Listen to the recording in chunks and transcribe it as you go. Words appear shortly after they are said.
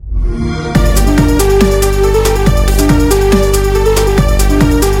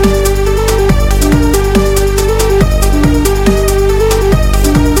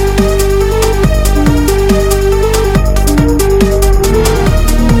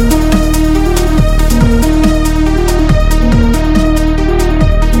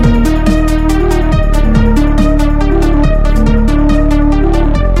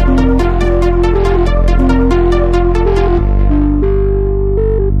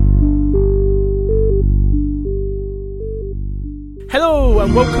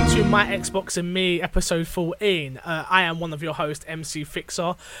and welcome to My Xbox and Me, episode 14. I am one of your hosts, MC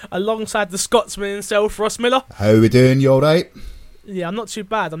Fixer, alongside the Scotsman himself, Ross Miller. How we doing? You alright? Yeah, I'm not too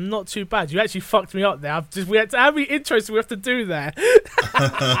bad. You actually fucked me up there. We had to how many intros do we have to do there?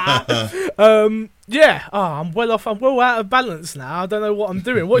 I'm well off. I'm well out of balance now. I don't know what I'm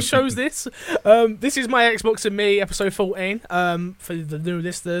doing. What show's this? This is My Xbox and Me, episode 14. For the new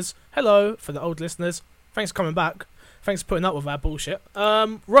listeners, hello. For the old listeners, thanks for coming back. Thanks for putting up with our bullshit.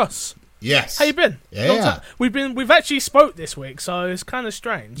 Ross. Yes. How you been? Yeah. We've actually spoke this week, so it's kind of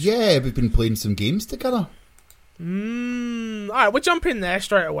strange. Yeah, we've been playing some games together. Alright, we'll jump in there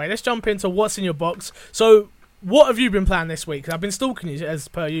straight away. Let's jump into what's in your box. So, what have you been playing this week? I've been stalking you as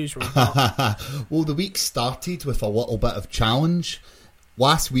per usual. Well, the week started with a little bit of challenge.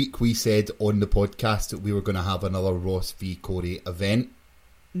 Last week we said on the podcast that we were going to have another Ross v Corey event.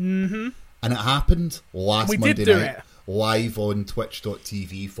 Mm-hmm. And it happened last Monday night. Live on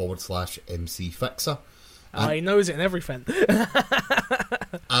twitch.tv/MC Fixer. He knows it and everything.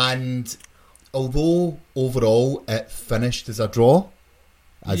 And although overall it finished as a draw,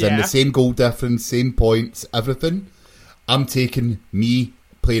 as in the same goal difference, same points, everything, I'm taking me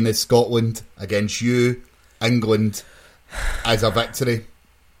playing as Scotland against you, England, as a victory.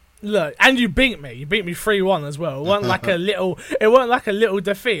 Look, and you beat me. You beat me 3-1 as well. It wasn't like a little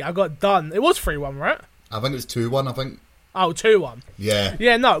defeat. I got done. It was 3-1, right? I think it was 2-1, I think. Oh, 2-1. Yeah.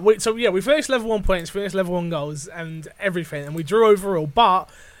 Yeah, no. We finished level 1 points, finished level 1 goals and everything, and we drew overall. But,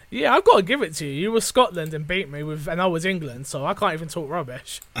 yeah, I've got to give it to you. You were Scotland and beat me, and I was England, so I can't even talk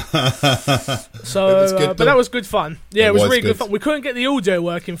rubbish. So, it was good, but that was good fun. Yeah, it was really good fun. We couldn't get the audio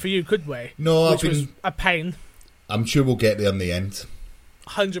working for you, could we? No, Which was a pain. I'm sure we'll get there in the end.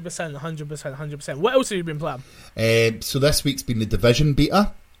 100%. What else have you been playing? So this week's been the Division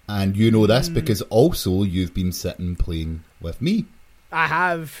beta. And you know this because also you've been sitting playing with me. I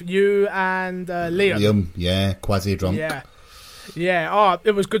have. You and Liam. Yeah, quasi-drunk. Yeah. Oh,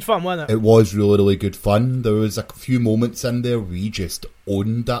 it was good fun, wasn't it? It was really, really good fun. There was a few moments in there we just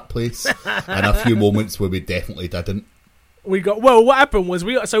owned that place. And a few moments where we definitely didn't. What happened was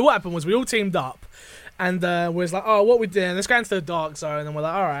we all teamed up. And we was like, oh, what we doing? Let's go into the dark zone. And we're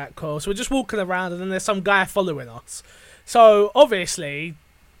like, all right, cool. So we're just walking around and then there's some guy following us. So, obviously,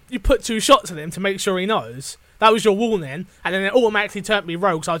 you put 2 shots at him to make sure he knows. That was your warning. And then it automatically turned me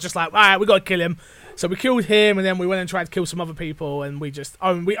rogue. So I was just like, all right, we got to kill him. So we killed him and then we went and tried to kill some other people. And we just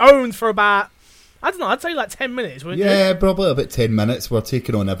owned for about, I don't know, I'd say like 10 minutes. Yeah, probably about 10 minutes. We're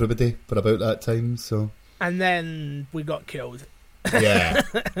taking on everybody for about that time. So. And then we got killed. Yeah,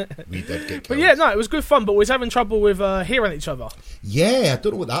 we did get killed. But yeah, no, it was good fun, but we was having trouble with hearing each other. Yeah, I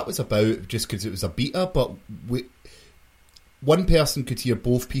don't know what that was about, just because it was a beta, but one person could hear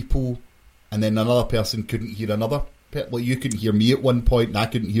both people, and then another person couldn't hear another. Like, you couldn't hear me at one point, and I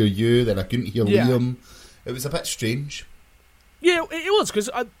couldn't hear you, then I couldn't hear Liam. It was a bit strange. Yeah, it was, because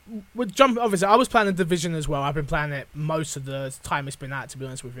obviously, I was playing the Division as well. I've been playing it most of the time it's been out, to be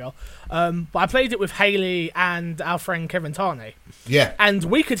honest with you. But I played it with Haley and our friend Kevin Tarney. Yeah. And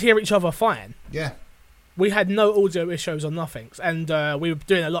we could hear each other fine. Yeah. We had no audio issues or nothing. And we were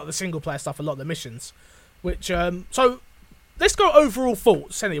doing a lot of the single-player stuff, a lot of the missions. Which, so, let's go overall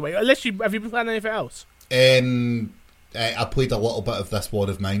thoughts, anyway. Have you been playing anything else? I played a little bit of This War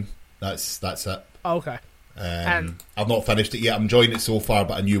of Mine. That's it. Oh, okay. I've not finished it yet. I'm enjoying it so far,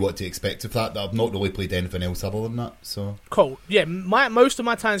 but I knew what to expect of that. I've not really played anything else other than that. So cool. Yeah, most of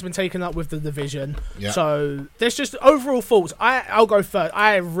my time's been taken up with the Division. Yeah. So there's just overall thoughts. I'll go first.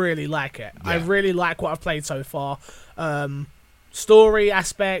 I really like it. Yeah. I really like what I've played so far. Story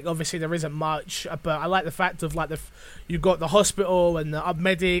aspect, obviously there isn't much, but I like the fact of like you've got the hospital and the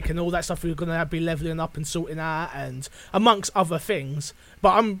medic and all that stuff you're going to be leveling up and sorting out, and amongst other things.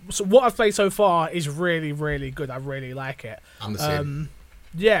 But what I've played so far is really, really good. I really like it. I'm the same.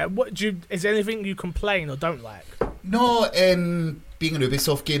 Yeah. Is there anything you complain or don't like? No. Being an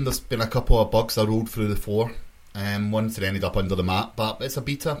Ubisoft game, there's been a couple of bugs I rolled through the floor. Ones that ended up under the map, but it's a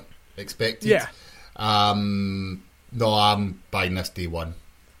beta. Expected. Yeah. No, I'm buying this day one.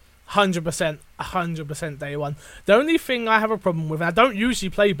 100% day one. The only thing I have a problem with, and I don't usually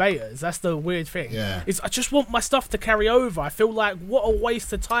play betas, that's the weird thing, is I just want my stuff to carry over. I feel like, what a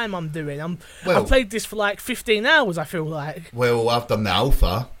waste of time I'm doing. I've played this for like 15 hours, I feel like. Well, I've done the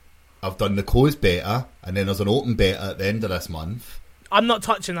alpha, I've done the closed beta, and then there's an open beta at the end of this month. I'm not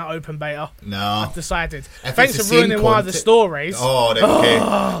touching that open beta. No. I've decided. Thanks for ruining one of the stories. Oh, okay.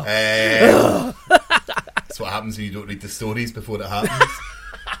 That's what happens when you don't read the stories before it happens.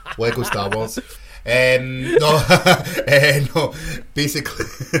 Lego Star Wars. No, basically.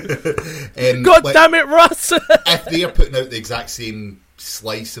 God damn it, Russ! If they are putting out the exact same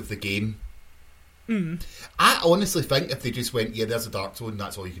slice of the game. I honestly think if they just went, yeah, there's a Dark Zone,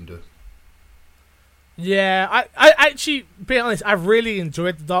 that's all you can do. Yeah, I actually, being honest, I really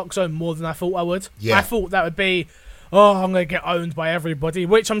enjoyed the Dark Zone more than I thought I would. Yeah. I thought that would be, I'm going to get owned by everybody,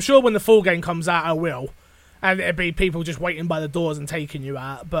 which I'm sure when the full game comes out, I will. And it'd be people just waiting by the doors and taking you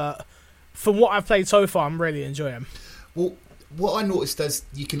out. But from what I've played so far, I'm really enjoying. Well, what I noticed is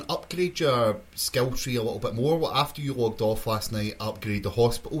you can upgrade your skill tree a little bit more. Well, after you logged off last night, upgrade the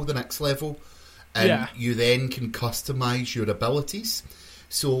hospital the next level. And you then can customise your abilities.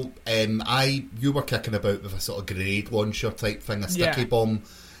 So you were kicking about with a sort of grenade launcher type thing, a sticky bomb,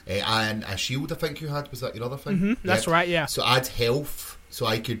 and a shield I think you had. Was that your other thing? Mm-hmm, that's right, yeah. So I had health, so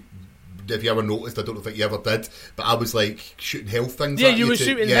I could... If you ever noticed, I don't know if you ever did, but I was like shooting health things. Yeah, you were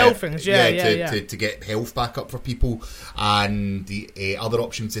shooting health things. To get health back up for people, and the other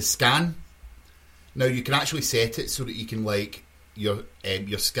options is scan. Now you can actually set it so that you can like your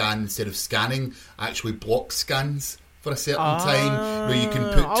scan, instead of scanning, actually block scans for a certain time. Where you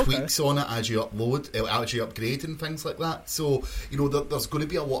can put tweaks on it as you upgrade and things like that. So there's going to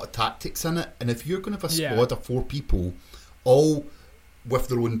be a lot of tactics in it, and if you're going to have a squad of 4 people, all with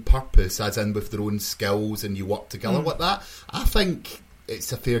their own purpose, as in with their own skills, and you work together with that, I think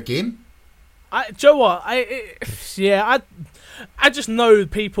it's a fair game. Do you know what? I just know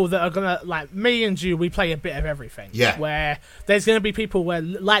people that are gonna, like me and you. We play a bit of everything. Yeah. Where there's gonna be people where,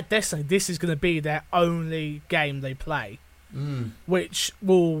 like Destiny, this is gonna be their only game they play, which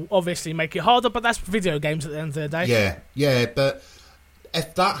will obviously make it harder. But that's video games at the end of the day. Yeah, but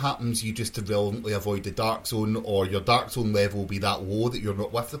if that happens, you just irrelevantly avoid the Dark Zone, or your Dark Zone level will be that low that you're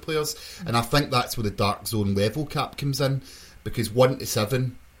not with the players. And I think that's where the Dark Zone level cap comes in, because 1 to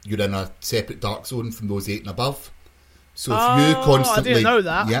 7, you're in a separate Dark Zone from those 8 and above. So if you constantly, I didn't know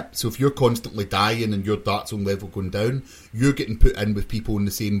that. Yeah, so if you're constantly dying and your Dark Zone level going down, you're getting put in with people in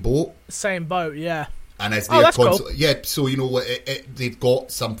the same boat. Same boat, yeah. And as they're cool. So they've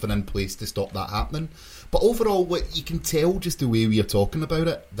got something in place to stop that happening. But overall, what you can tell just the way we are talking about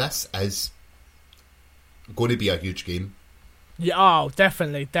it, this is going to be a huge game. Yeah,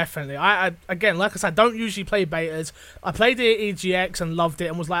 definitely. I again, like I said, I don't usually play betas. I played it at EGX and loved it,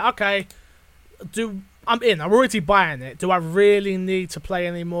 and was like, okay, I'm in. I'm already buying it. Do I really need to play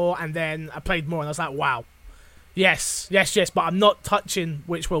anymore? And then I played more, and I was like, wow. Yes, but I'm not touching,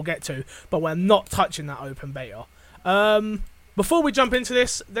 which we'll get to, but we're not touching that open beta. Before we jump into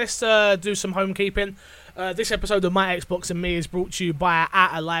this, let's do some homekeeping. This episode of My Xbox and Me is brought to you by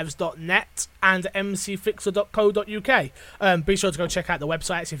atalives.net and mcfixer.co.uk. Be sure to go check out the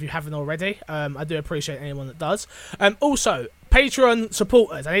websites if you haven't already. I do appreciate anyone that does. Also, Patreon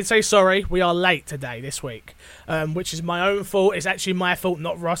supporters, I need to say sorry, we are late today, this week, which is my own fault. It's actually my fault,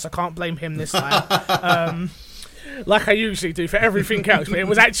 not Ross. I can't blame him this time. Like I usually do for everything else, but it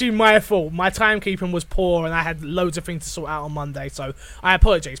was actually my fault. My timekeeping was poor, and I had loads of things to sort out on Monday, so I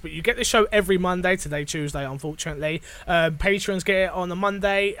apologise. But you get the show every Monday. Today, Tuesday, unfortunately. Patrons get it on a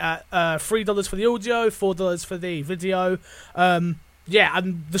Monday at $3 for the audio, $4 for the video.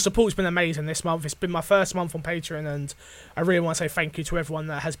 And the support's been amazing this month. It's been my first month on Patreon, and I really want to say thank you to everyone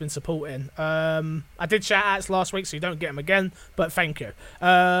that has been supporting. I did shout outs last week, so you don't get them again, but thank you. What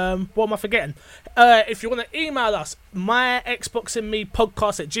am I forgetting? If you want to email us, my Xbox and Me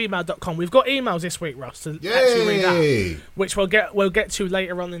podcast at gmail.com. We've got emails this week, Ross, to actually read out, which we'll get to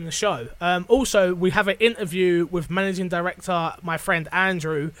later on in the show. Also, we have an interview with managing director, my friend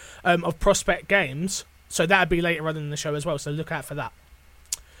Andrew, of Prospect Games. So that'll be later on in the show as well, so look out for that.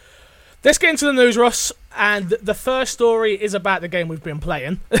 Let's get into the news, Ross. And the first story is about the game we've been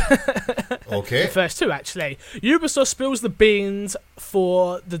playing. Okay. The first two, actually. Ubisoft spills the beans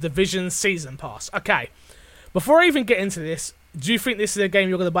for the Division Season Pass. Okay. Before I even get into this, do you think this is a game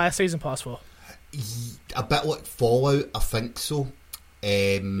you're going to buy a Season Pass for? A bit like Fallout, I think so.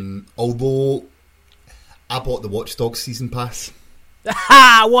 Although, I bought the Watch Dogs Season Pass.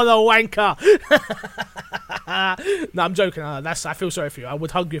 Ha! What a wanker! No, I'm joking. I feel sorry for you. I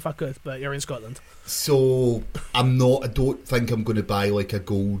would hug you if I could, but you're in Scotland. So I don't think I'm going to buy like a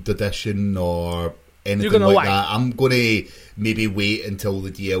gold edition or anything like that. I'm going to maybe wait until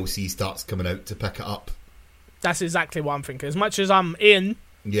the DLC starts coming out to pick it up. That's exactly what I'm thinking. As much as I'm in,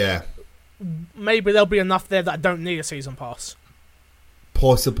 maybe there'll be enough there that I don't need a season pass.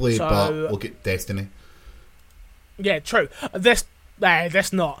 Possibly, but we'll get Destiny. Yeah, true. That's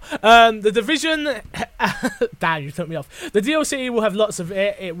not. The Division... Damn, you took me off. The DLC will have lots of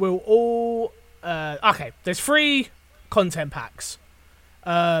it. It will all... okay, there's 3 content packs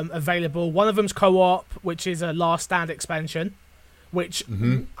available. One of them's co-op, which is a Last Stand expansion, which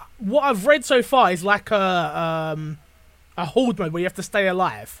what I've read so far is like a A horde mode where you have to stay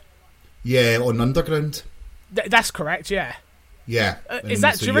alive. Yeah, on Underground. That's correct. Yeah. Yeah. Is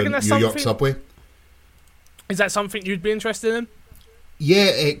that? Do you reckon that's New York something? Subway. Is that something you'd be interested in? Yeah,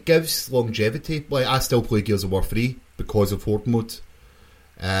 it gives longevity. Like, I still play Gears of War 3 because of horde mode.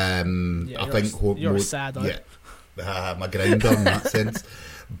 I think horde you're mode. A sad, yeah, my grinder in that sense.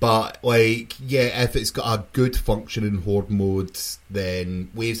 But like, yeah, if it's got a good functioning horde mode, then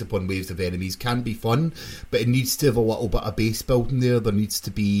waves upon waves of enemies can be fun. But it needs to have a little bit of base building there. There needs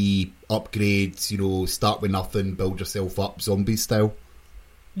to be upgrades. You know, start with nothing, build yourself up, zombie style.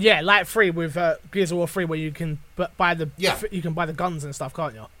 Yeah, like 3 with Gears of War 3, where you can buy the you can buy the guns and stuff,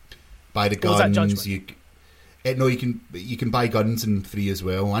 can't you? Buy the guns. You can buy guns in 3 as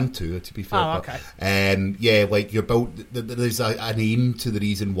well, and 2 to be fair. Oh, okay. Yeah, like you're built. There's an aim to the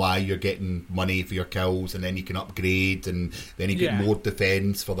reason why you're getting money for your kills, and then you can upgrade, and then you get more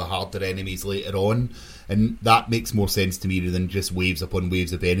defense for the harder enemies later on, and that makes more sense to me than just waves upon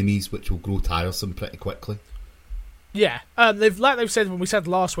waves of enemies, which will grow tiresome pretty quickly. Yeah, they've said when we said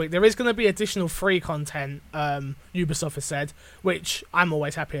last week, there is going to be additional free content. Ubisoft has said, which I'm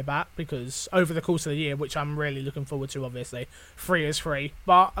always happy about because over the course of the year, which I'm really looking forward to, obviously, free is free.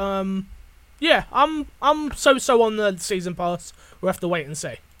 But yeah, I'm so on the season pass. We'll have to wait and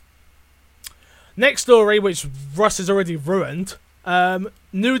see. Next story, which Russ has already ruined.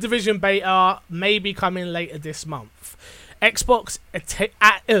 New Division beta may be coming later this month. Xbox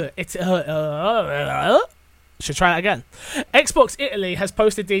should try that again. Xbox Italy has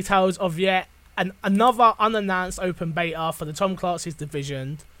posted details of yet another unannounced open beta for the Tom Clancy's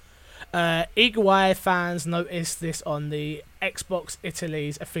Division. Eagle Eye fans noticed this on the Xbox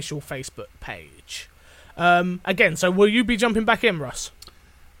Italy's official Facebook page. Again, so will you be jumping back in, Russ?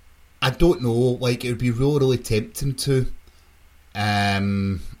 I don't know. Like, it would be really, really tempting to.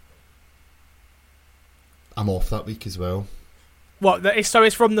 I'm off that week as well. What? So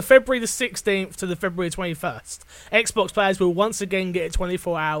it's from the February the 16th to the February 21st. Xbox players will once again get it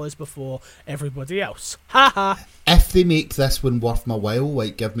 24 hours before everybody else. Haha. If they make this one worth my while,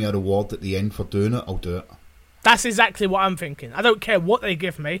 like give me a reward at the end for doing it, I'll do it. That's exactly what I'm thinking. I don't care what they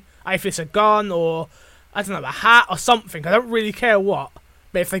give me. If it's a gun or, I don't know, a hat or something. I don't really care what.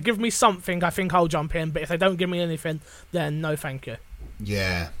 But if they give me something, I think I'll jump in. But if they don't give me anything, then no thank you.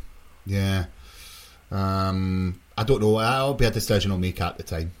 Yeah. I don't know. That'll be a decision I'll make at the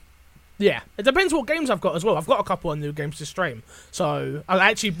time. Yeah, it depends what games I've got as well. I've got a couple of new games to stream. So I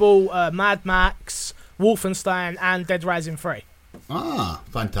actually bought Mad Max, Wolfenstein, and Dead Rising 3. Ah,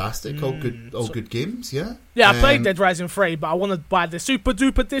 fantastic! All good games. Yeah. Yeah, I played Dead Rising 3, but I want to buy the super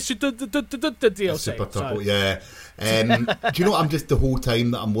duper DLC. Super turbo, yeah. Do you know? I'm just the whole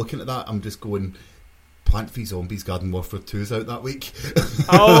time that I'm looking at that, I'm just going. Plant v Zombies Garden Warfare 2's out that week.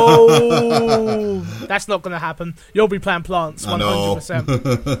 Oh, that's not going to happen. You'll be playing Plants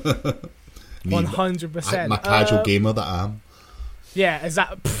 100%. 100%. My casual gamer that I am. Yeah, is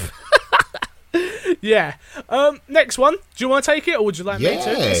that? Yeah. Next one. Do you want to take it, or would you like me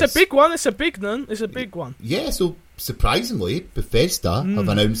to? It's a big one. It's a big one. It's a big one. Yeah. So surprisingly, Bethesda have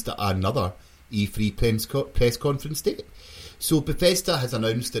announced another E3 press conference date. So Bethesda has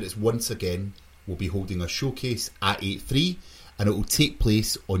announced that it's once again. Will be holding a showcase at E3, and it will take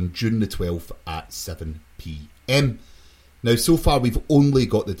place on June the 12th at 7 p.m. Now, so far we've only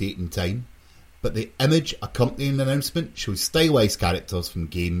got the date and time, but the image accompanying the announcement shows stylized characters from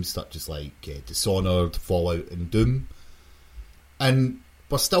games such as like Dishonored, Fallout and Doom. And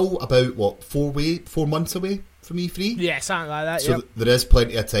we're still about, 4 months away from E3? Yeah, something like that, So there is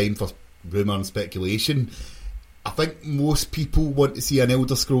plenty of time for rumour and speculation. I think most people want to see an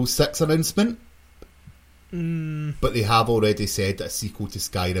Elder Scrolls 6 announcement. But they have already said that a sequel to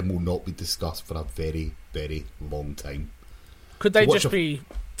Skyrim will not be discussed for a very, very long time. Could they just be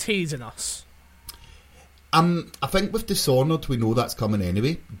teasing us? I think with Dishonored, we know that's coming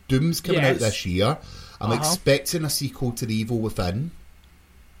anyway. Doom's coming out this year. I'm expecting a sequel to The Evil Within.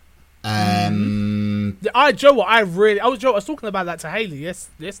 Joe, what I was talking about that to Hayley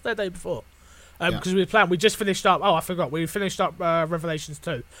yesterday, the day before. Because we just finished up. Oh, I forgot. We finished up Revelations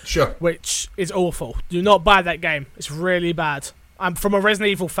 2. Sure. Which is awful. Do not buy that game. It's really bad. I'm from a Resident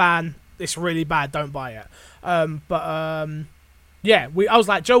Evil fan. It's really bad. Don't buy it. Yeah. I was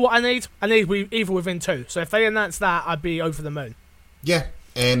like, Joe, what I need Evil Within 2. So if they announce that, I'd be over the moon. Yeah.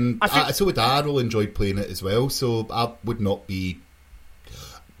 So would I. I'll enjoy playing it as well. So I would not be.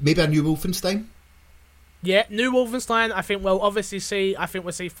 Maybe a new Wolfenstein. Yeah, new Wolfenstein. I think we'll obviously I think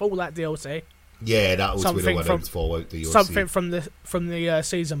we'll see Fallout DLC. Yeah, that was where I went Fallout DLC. Something from the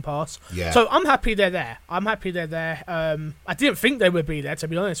season pass. Yeah. So I'm happy they're there. I didn't think they would be there, to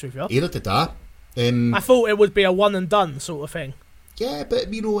be honest with you. Either did I. I thought it would be a one and done sort of thing. Yeah, but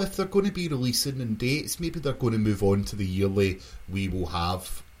if they're going to be releasing in dates, maybe they're going to move on to the yearly. We will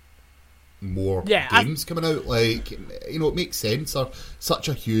have more games coming out. It makes sense. They're such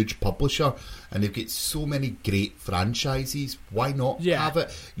a huge publisher, and they've got so many great franchises. Why not have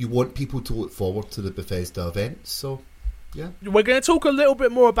it? You want people to look forward to the Bethesda events, so yeah. We're going to talk a little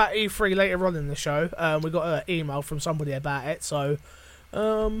bit more about E3 later on in the show. We got an email from somebody about it, so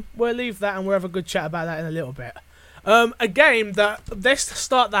we'll leave that and we'll have a good chat about that in a little bit. A game that, let's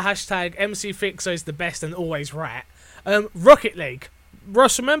start the hashtag MCFixer is the best and always right. Rocket League.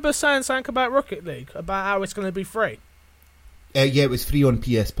 Ross, remember saying something about Rocket League? About how it's going to be free? Yeah, it was free on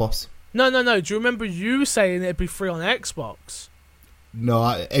PS Plus. No. Do you remember you saying it'd be free on Xbox? No,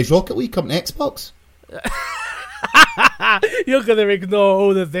 is Rocket League coming to Xbox? You're going to ignore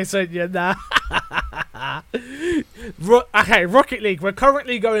all of this, aren't you, now? Okay, Rocket League. We're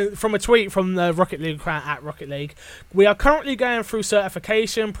currently going, from a tweet from the Rocket League account at Rocket League, we are currently going through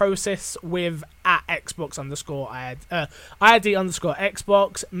certification process with at Xbox ID underscore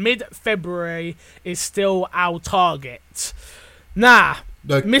Xbox. Mid-February is still our target. Nah,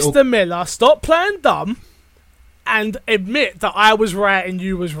 Mr. Miller, stop playing dumb and admit that I was right and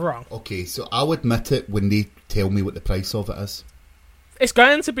you was wrong. Okay, so I'll admit it when they tell me what the price of it is. It's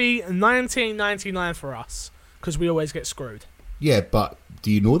going to be $19.99 for us, because we always get screwed. Yeah, but do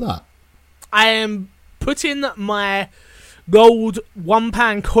you know that? I am putting my gold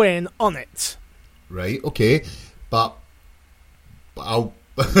 £1 coin on it. Right, okay. But I'll...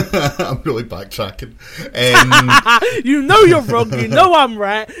 I'm really backtracking. You know you're wrong, you know I'm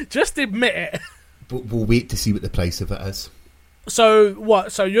right, just admit it. But we'll wait to see what the price of it is. So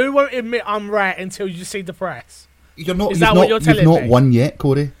what? So you won't admit I'm right until you see the price? You're not won yet,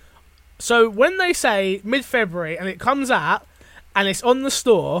 Corey. So when they say mid-February and it comes out and it's on the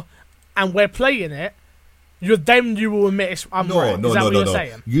store and we're playing it, you will admit I'm right. Is that what you're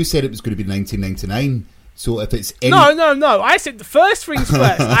saying? You said it was going to be $19.99. So if it's No. I said the first things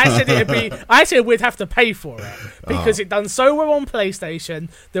first. I said we'd have to pay for it because it done so well on PlayStation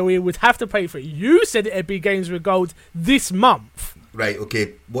that we would have to pay for it. You said it'd be Games with Gold this month. Right.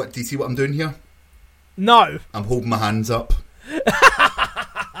 Okay. What do you see? What I'm doing here? No. I'm holding my hands up. So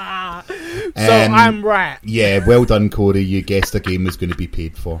I'm right. Yeah. Well done, Corey. You guessed the game was going to be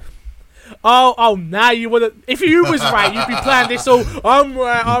paid for. Oh, now you want to... If you was right, you'd be playing this all, I'm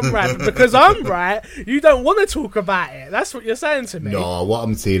right. But because I'm right, you don't want to talk about it. That's what you're saying to me. No, what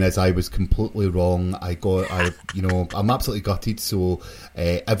I'm saying is I was completely wrong. I'm absolutely gutted, so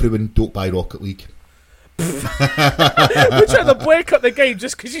everyone don't buy Rocket League. We're trying to boycott the game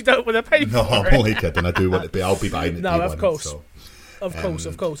just because you don't want to pay for it. No, I'm only kidding. I do want to be. I'll be buying it. No, of course.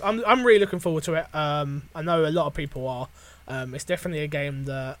 Of course. I'm really looking forward to it. I know a lot of people are. It's definitely a game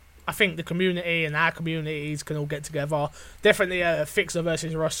that I think the community and our communities can all get together. Definitely a Fixer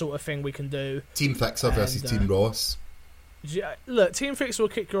versus Ross sort of thing we can do. Team Fixer versus Team Ross. Look, Team Fixer will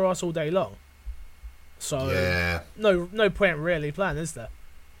kick your ass all day long. So yeah. No point really playing, is there?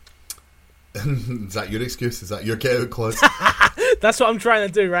 Is that your excuse? Is that your get out clause? That's what I'm trying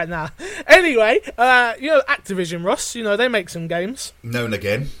to do right now. Anyway, Activision, Ross, they make some games. Now and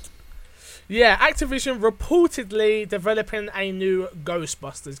again. Yeah, Activision reportedly developing a new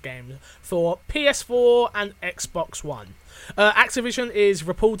Ghostbusters game for PS4 and Xbox One. Activision is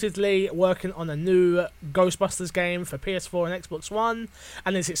reportedly working on a new Ghostbusters game for PS4 and Xbox One,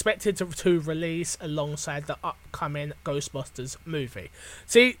 and is expected to release alongside the upcoming Ghostbusters movie.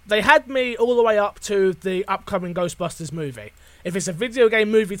 See, they had me all the way up to the upcoming Ghostbusters movie. If it's a video game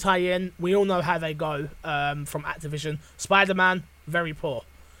movie tie-in, we all know how they go from Activision. Spider-Man, very poor.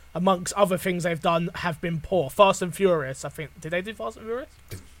 Amongst other things they've done have been poor. Fast and Furious, I think. Did they do Fast and Furious?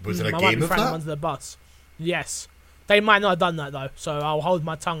 Was it a game of that? I might be throwing them under the bus. Yes. They might not have done that, though, so I'll hold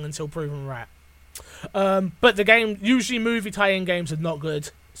my tongue until proven right. But the game, usually movie tie-in games are not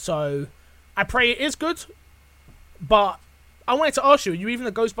good, so I pray it is good. But I wanted to ask you, are you even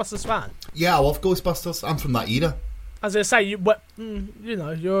a Ghostbusters fan? Yeah, I love Ghostbusters. I'm from that era. As I say,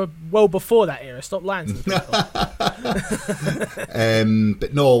 you're well before that era. Stop lying to the people.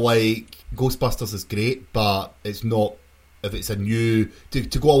 But no, Ghostbusters is great, but it's not. If it's a new to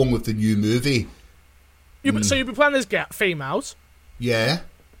go along with the new movie. So you'd be playing as females. Yeah.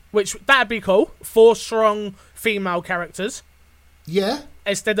 Which that'd be cool. 4 strong female characters. Yeah.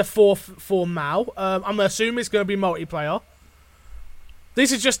 Instead of 4 male. I'm assuming it's going to be multiplayer.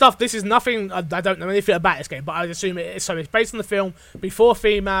 This is just stuff. This is nothing. I don't know anything about this game, but I assume it is. So it's based on the film. It'd be 4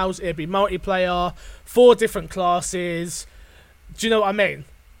 females. It'd be multiplayer. 4 different classes. Do you know what I mean?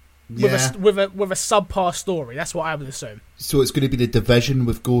 Yeah. With a subpar story. That's what I would assume. So it's going to be the Division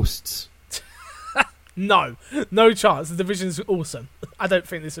with ghosts. No chance. The Division's awesome. I don't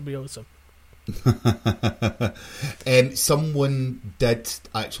think this would be awesome. Someone did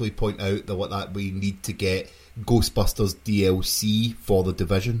actually point out that we need to get Ghostbusters DLC for the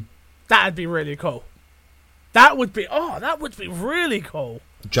Division. That'd be really cool. That would be really cool.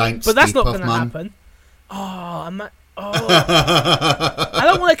 Giant, but that's not going to happen. I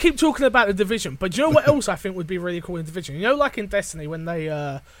don't want to keep talking about the Division, but do you know what else I think would be really cool in the Division? You know, like in Destiny when they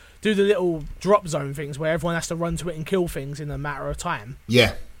do the little drop zone things where everyone has to run to it and kill things in a matter of time.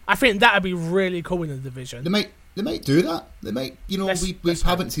 Yeah, I think that would be really cool in the Division. They might do that. They might, we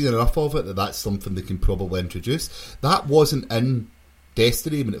haven't seen enough of it that's something they can probably introduce. That wasn't in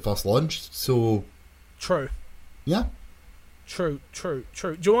Destiny when it first launched, so true. Yeah. True. Do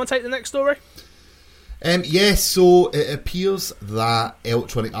you want to take the next story? Yes, so it appears that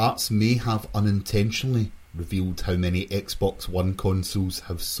Electronic Arts may have unintentionally revealed how many Xbox One consoles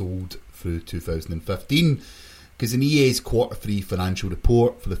have sold through 2015, because in EA's Q3 financial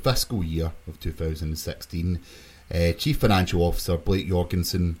report for the fiscal year of 2016, Chief Financial Officer Blake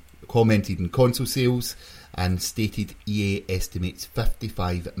Jorgensen commented on console sales and stated EA estimates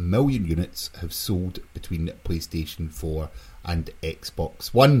 55 million units have sold between PlayStation 4 and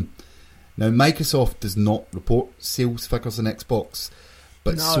Xbox One. Now, Microsoft does not report sales figures on Xbox,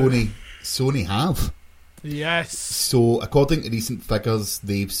 but no. Sony have. Yes. So, according to recent figures,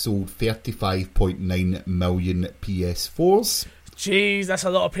 they've sold 35.9 million PS4s. Jeez, that's a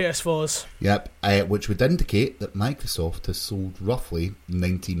lot of PS4s. Yep, which would indicate that Microsoft has sold roughly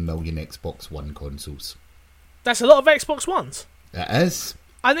 19 million Xbox One consoles. That's a lot of Xbox Ones. It is.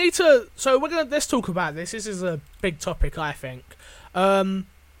 Let's talk about this. This is a big topic, I think. The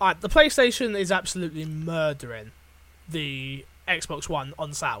PlayStation is absolutely murdering the Xbox One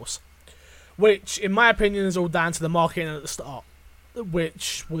on sales, which, in my opinion, is all down to the marketing at the start,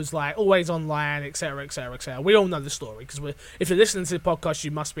 which was like always online, etc., etc., etc. We all know the story because if you're listening to the podcast,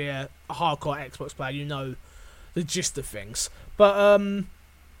 you must be a hardcore Xbox player. You know the gist of things. But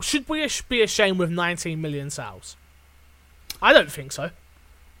should we be ashamed with 19 million sales? I don't think so.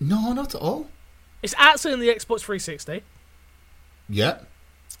 No, not at all. It's outside the Xbox 360. Yeah.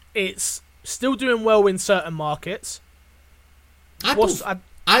 It's still doing well in certain markets. It's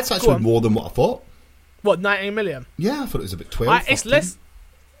actually more than what I thought. What, 19 million? Yeah, I thought it was about 12.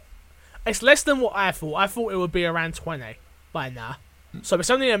 It's less than what I thought. I thought it would be around 20 by now. So it's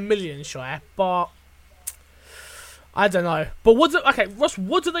only a million shy, but I don't know. But Ross,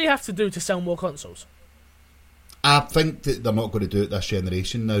 what do they have to do to sell more consoles? I think that they're not going to do it this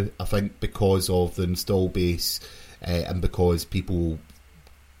generation now. I think because of the install base and because people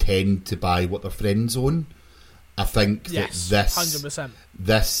tend to buy what their friends own. I think that 100%.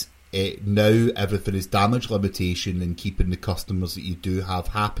 This now everything is damage limitation and keeping the customers that you do have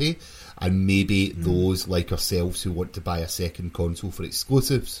happy, and maybe those like ourselves who want to buy a second console for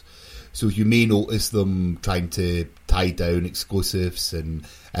exclusives. So you may notice them trying to tie down exclusives and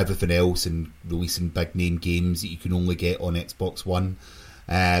everything else and releasing big name games that you can only get on Xbox One.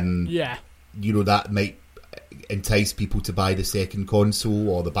 That might entice people to buy the second console,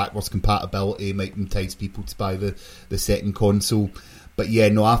 or the backwards compatibility might entice people to buy the second console. But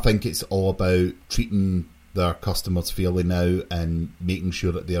I think it's all about treating their customers fairly now and making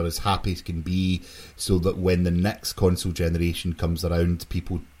sure that they're as happy as can be, so that when the next console generation comes around,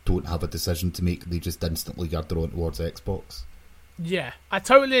 people don't have a decision to make. They just instantly get their own towards Xbox. Yeah, I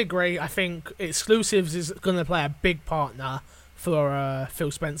totally agree. I think exclusives is going to play a big part now for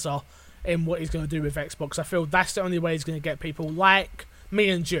Phil Spencer in what he's going to do with Xbox. I feel that's the only way he's going to get people like me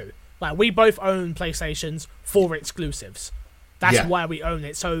and you. Like, we both own PlayStations for exclusives. That's why we own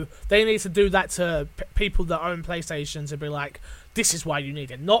it. So they need to do that to people that own PlayStations and be like, this is why you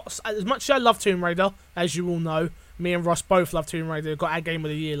need it. Not as much as I love Tomb Raider, as you all know. Me and Ross both love Tomb Raider. Got our Game of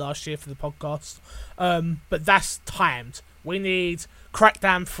the Year last year for the podcast. But that's timed. We need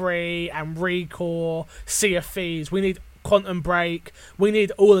Crackdown 3 and ReCore, Sea of Thieves. We need Quantum Break. We need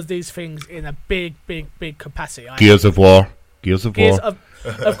all of these things in a big, big, big capacity. Gears of War.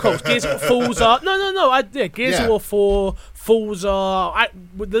 Of course, Gears of Forza. No. Gears of War 4, Forza.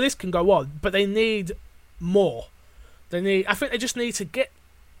 The list can go on, but they need more. I think they just need to get.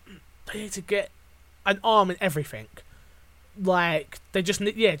 They need to get an arm in everything. Like, they just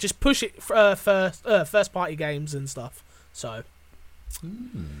need, just push it for first party games and stuff. So,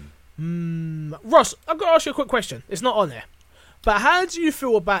 Ross, I've got to ask you a quick question. It's not on there, but how do you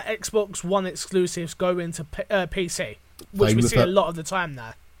feel about Xbox One exclusives going to PC, which we see a lot of the time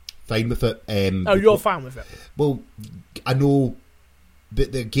now? Fine with it. You're fine with it. Well, I know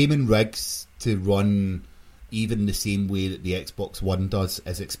that the gaming rigs to run even the same way that the Xbox One does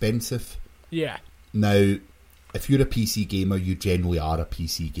is expensive. Yeah. Now, if you're a PC gamer, you generally are a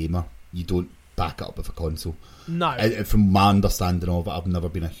PC gamer. You don't back it up with a console. No. From my understanding of it, I've never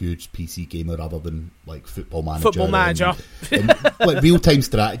been a huge PC gamer other than like Football Manager. Football Manager. And like real-time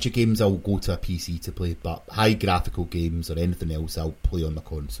strategy games, I'll go to a PC to play, but high graphical games or anything else, I'll play on the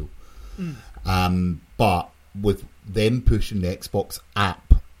console. But with them pushing the Xbox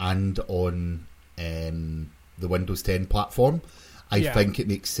app and on the Windows 10 platform, I think it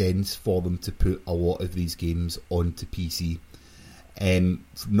makes sense for them to put a lot of these games onto PC.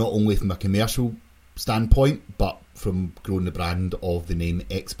 Not only from a commercial standpoint, but from growing the brand of the name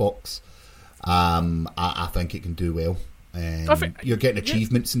Xbox. I think it can do well. You're getting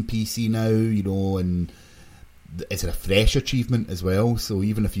achievements in PC now, you know, and it's a fresh achievement as well. So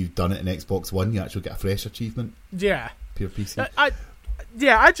even if you've done it in Xbox One, you actually get a fresh achievement. Yeah. Pure PC.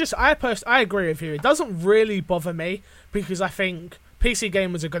 I agree with you. It doesn't really bother me because I think PC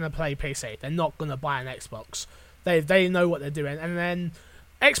gamers are going to play PC. They're not going to buy an Xbox. They know what they're doing. And then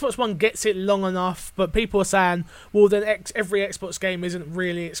Xbox One gets it long enough, but people are saying, well, then every Xbox game isn't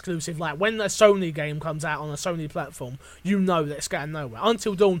really exclusive. Like, when a Sony game comes out on a Sony platform, you know that it's going nowhere.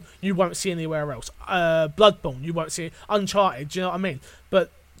 Until Dawn, you won't see anywhere else. Bloodborne, you won't see it. Uncharted, do you know what I mean?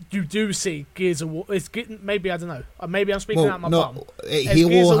 But you do see Gears of War. Maybe, I don't know. Maybe I'm speaking out my bum.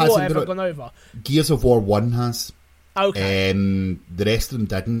 Halo hasn't ever gone over. Gears of War 1 has. Okay. The rest of them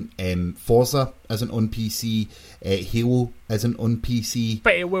didn't. Forza isn't on PC. Halo isn't on PC.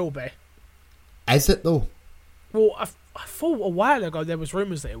 But it will be. Is it though? Well, I thought a while ago there was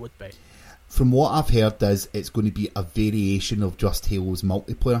rumours that it would be. From what I've heard, it's going to be a variation of just Halo's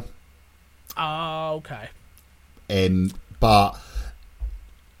multiplayer. Oh, okay. But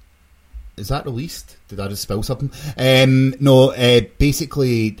is that released? Did I just spill something? No.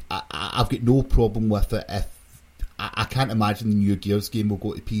 Basically, I've got no problem with it. If I can't imagine the new Gears game will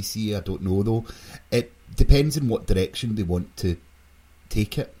go to PC. I don't know though. It depends on what direction they want to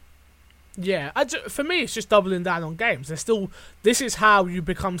take it. Yeah, for me, it's just doubling down on games. This is how you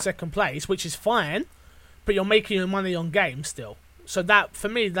become second place, which is fine, but you're making your money on games still. So that, for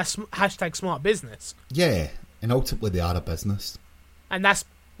me, that's hashtag smart business. Yeah, and ultimately they are a business. And that's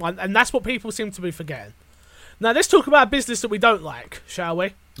what people seem to be forgetting. Now, let's talk about a business that we don't like, shall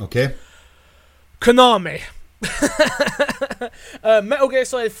we? Okay. Konami. Metal Gear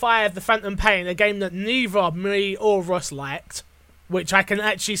Solid 5 The Phantom Pain, a game that neither me or Ross liked, which I can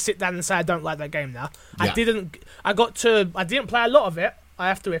actually sit down and say I don't like that game now. Yeah. I didn't play a lot of it, I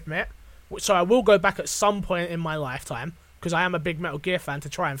have to admit, so I will go back at some point in my lifetime, because I am a big Metal Gear fan, to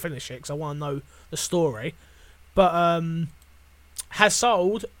try and finish it, because I want to know the story. But has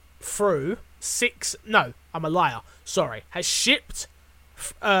sold through has shipped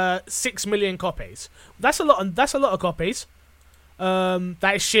 6 million copies. That's a lot of copies.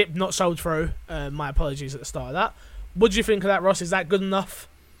 That is shipped, not sold through. My apologies at the start of that. What do you think of that, Ross? Is that good enough?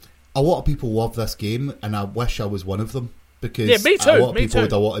 A lot of people love this game, and I wish I was one of them, because me too, a lot of people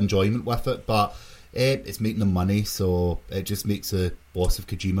had a lot of enjoyment with it, but it's making them money, so it just makes the loss of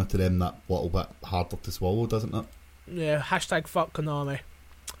Kojima to them that little bit harder to swallow, doesn't it? Yeah, hashtag fuck Konami.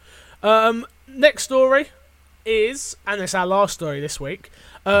 Next story is, and it's our last story this week,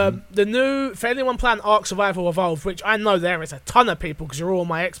 the new, for anyone playing Ark Survival Evolved, which I know there is a ton of people, because you're all on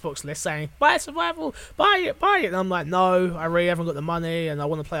my Xbox list saying, buy Survival, buy it, and I'm like, no, I really haven't got the money, and I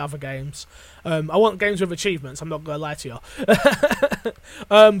want to play other games. I want games with achievements, I'm not going to lie to you.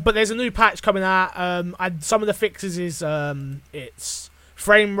 But there's a new patch coming out. Some of the fixes is, it's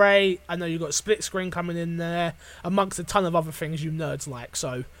frame rate, I know you've got split screen coming in there, amongst a ton of other things you nerds like,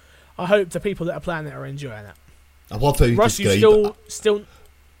 so I hope the people that are playing it are enjoying it. I love how you Russ, you still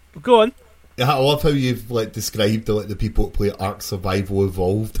go on. Yeah, I love how you've described the people that play Ark Survival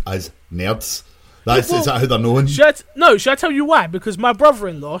Evolved as nerds. Is that how they're known? Should I tell you why? Because my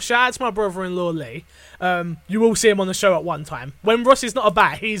brother-in-law, shout out to my brother-in-law Lee, you will see him on the show at one time. When Ross is not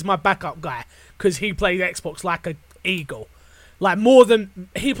about, he's my backup guy, because he plays Xbox like an eagle.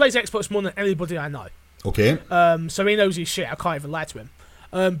 He plays Xbox more than anybody I know. Okay. So he knows his shit, I can't even lie to him.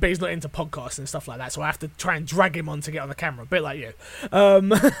 But he's not into podcasts and stuff like that, so I have to try and drag him on to get on the camera, a bit like you.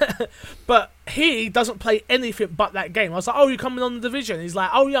 But he doesn't play anything but that game. I was like, oh, you're coming on The Division? He's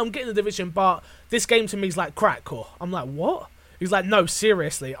like, oh yeah, I'm getting The Division, but this game to me is like crackcore. I'm like, what? He's like, no,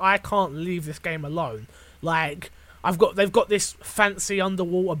 seriously, I can't leave this game alone. Like, they've got this fancy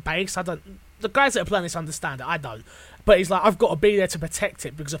underwater base. The guys that are playing this understand it, I don't. But he's like, I've got to be there to protect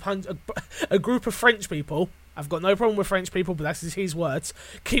it, because a group of French people, I've got no problem with French people, but that's his words,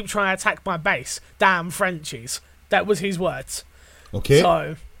 keep trying to attack my base. Damn Frenchies. That was his words.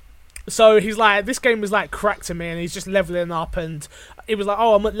 Okay. So he's like, this game is like crack to me, and he's just leveling up, and he was like,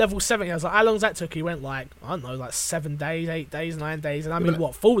 "Oh, I'm at level 70." I was like, "How long's that took?" He went like, "I don't know, like 7 days, 8 days, 9 days." And I mean,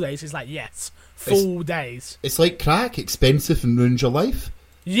 what, full days? He's like, "Yes, full days." It's like crack, expensive and ruins your life.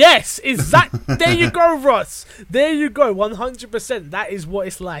 Yes, exactly. There you go, Ross. There you go. 100%. That is what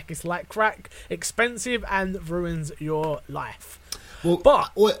it's like. It's like crack, expensive, and ruins your life. Well,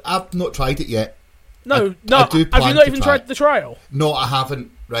 but I've not tried it yet. No. Have I you not even tried the trial? No, I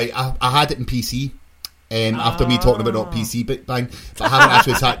haven't. Right, I had it in PC. After me talking about not PC Big Bang, but I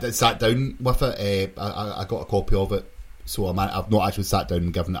haven't actually sat down with it. I got a copy of it. So I've not actually sat down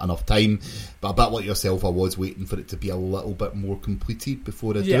and given it enough time. But a bit like yourself, I was waiting for it to be a little bit more completed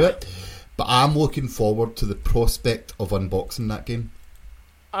before I do it. But I'm looking forward to the prospect of unboxing that game.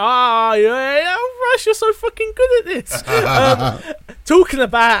 Yeah, Rush, you're so fucking good at this. Talking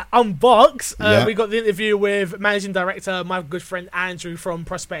about unbox, we got the interview with managing director, my good friend Andrew from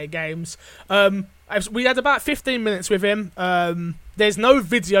Prospect Games. We had about 15 minutes with him. There's no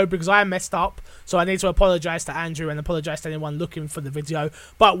video because I messed up, so I need to apologise to Andrew and apologise to anyone looking for the video.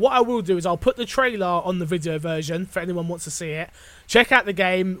 But what I will do is I'll put the trailer on the video version for anyone who wants to see it. Check out the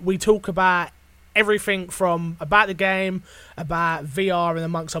game. We talk about everything from about the game, about VR, and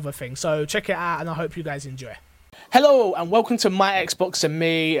amongst other things. So check it out, and I hope you guys enjoy. Hello and welcome to My Xbox and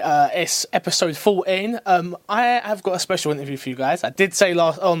Me. It's episode 14. I have got a special interview for you guys. I did say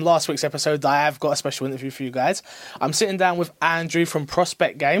on last week's episode that I have got a special interview for you guys. I'm sitting down with Andrew from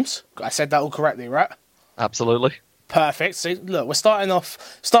Prospect Games. I said that all correctly, right? Absolutely. Perfect. See, look, we're start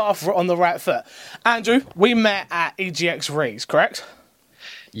off on the right foot. Andrew, we met at EGX Rees, correct?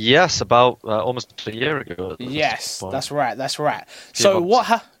 Yes, about almost a year ago. Yes, that's right.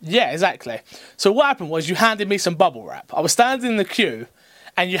 So yeah, exactly. So what happened was you handed me some bubble wrap. I was standing in the queue,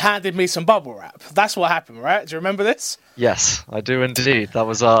 and you handed me some bubble wrap. That's what happened, right? Do you remember this? Yes, I do indeed. That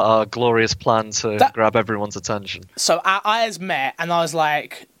was our glorious plan to grab everyone's attention. So our eyes met, and I was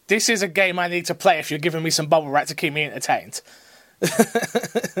like, "This is a game I need to play if you're giving me some bubble wrap to keep me entertained."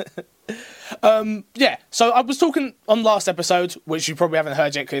 So I was talking on last episode, which you probably haven't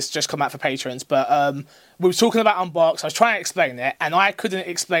heard yet because it's just come out for patrons, but we were talking about Unbox. I was trying to explain it, and I couldn't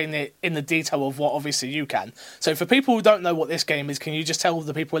explain it in the detail of what obviously you can. So for people who don't know what this game is, can you just tell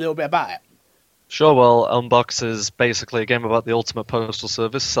the people a little bit about it? Sure, well, Unbox is basically a game about the ultimate postal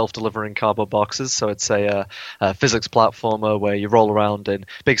service, self-delivering cardboard boxes. So it's a physics platformer where you roll around in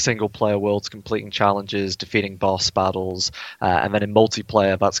big single-player worlds, completing challenges, defeating boss battles, and then in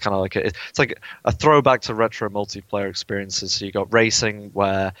multiplayer, that's kind of like it's like a throwback to retro multiplayer experiences. So you got racing,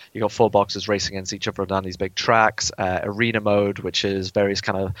 where you got 4 boxes racing against each other down these big tracks. Arena mode, which is various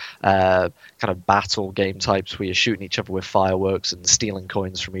kind of battle game types where you're shooting each other with fireworks and stealing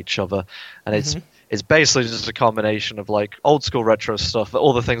coins from each other, and it's basically just a combination of like old school retro stuff,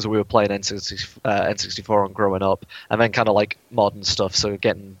 all the things that we were playing N64 on growing up, and then kind of like modern stuff. So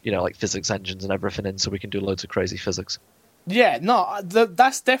getting like physics engines and everything in, so we can do loads of crazy physics. Yeah, no,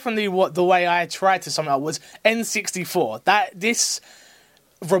 that's definitely what the way I tried to sum it up was N64. This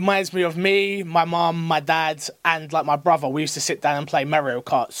reminds me of me, my mum, my dad, and like my brother. We used to sit down and play Mario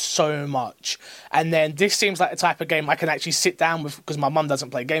Kart so much. And then this seems like the type of game I can actually sit down with because my mum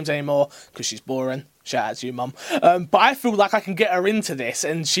doesn't play games anymore because she's boring. Shout out to you, mum. But I feel like I can get her into this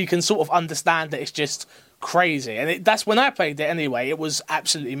and she can sort of understand that it's just crazy. And that's when I played it anyway. It was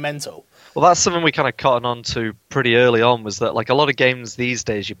absolutely mental. Well, that's something we kind of cottoned on to pretty early on, was that like a lot of games these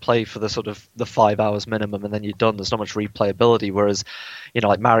days you play for the sort of the 5 hours minimum and then you're done. There's not much replayability, whereas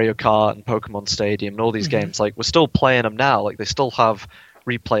like Mario Kart and Pokemon Stadium and all these games, like we're still playing them now. Like they still have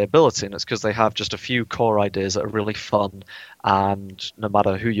replayability, and it's because they have just a few core ideas that are really fun, and no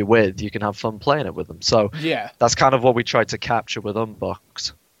matter who you're with, you can have fun playing it with them. So that's kind of what we tried to capture with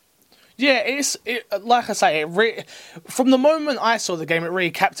Unbox. Yeah, like I say, from the moment I saw the game, it really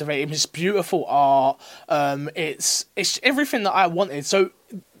captivated me. It's beautiful art. It's everything that I wanted. So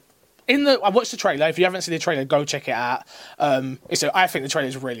I watched the trailer. If you haven't seen the trailer, go check it out. I think the trailer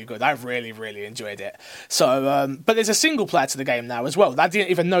is really good. I really, really enjoyed it. So, but there's a single player to the game now as well. I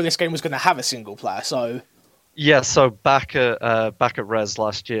didn't even know this game was going to have a single player. So. Yeah, so back at Res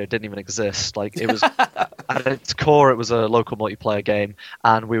last year, it didn't even exist. Like it was at its core, it was a local multiplayer game,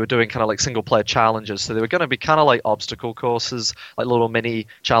 and we were doing kind of like single player challenges. So they were going to be kind of like obstacle courses, like little mini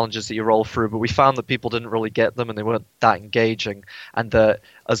challenges that you roll through. But we found that people didn't really get them, and they weren't that engaging. And that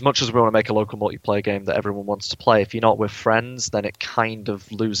as much as we want to make a local multiplayer game that everyone wants to play, if you're not with friends, then it kind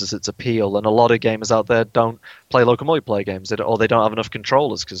of loses its appeal. And a lot of gamers out there don't play local multiplayer games, or they don't have enough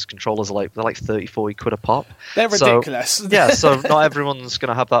controllers, because controllers are like 30, 40 quid a pop. They're ridiculous. So not everyone's going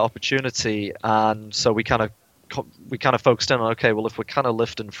to have that opportunity, and so we kind of we kind of focused in on, okay, well, if we're kind of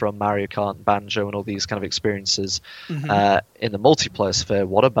lifting from Mario Kart and Banjo and all these kind of experiences in the multiplayer sphere,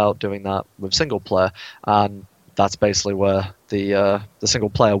 what about doing that with single player? And that's basically where the single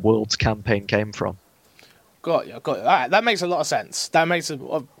player Worlds campaign came from. Got you. All right, that makes a lot of sense.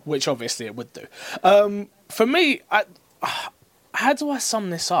 Which obviously it would do. For me, how do I sum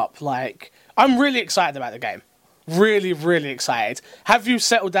this up? Like, I'm really excited about the game. Really, really excited. Have you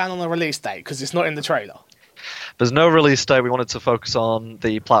settled down on a release date? Because it's not in the trailer. There's no release date. We wanted to focus on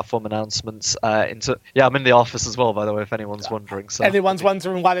the platform announcements. I'm in the office as well, by the way, if anyone's wondering. So anyone's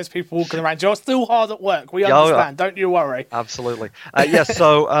wondering why there's people walking around. You're still hard at work. We understand. Don't you worry. Absolutely.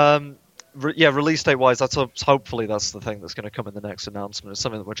 Release date wise, hopefully that's the thing that's going to come in the next announcement. It's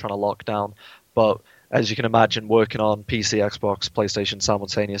something that we're trying to lock down. But as you can imagine, working on PC, Xbox, PlayStation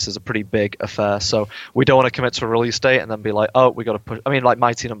simultaneous is a pretty big affair. So we don't want to commit to a release date and then be like, oh, we got to push. I mean, like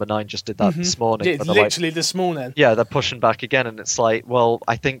Mighty Number 9 just did that this morning. Yeah, literally this morning. Yeah, they're pushing back again, and it's like, well,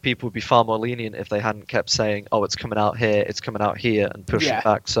 I think people would be far more lenient if they hadn't kept saying, oh, it's coming out here, it's coming out here, and pushing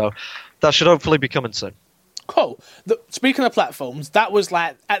back. So that should hopefully be coming soon. Cool. Speaking of platforms, that was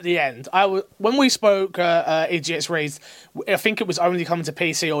like at the end. When we spoke, EGX raised, I think it was only coming to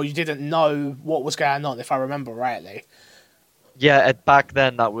PC, or you didn't know what was going on, if I remember rightly. Yeah, back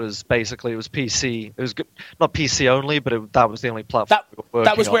then it was PC. It was not PC only, but that was the only platform we were working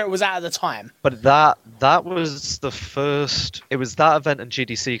That was on. where it was at the time. But that was the first. It was that event in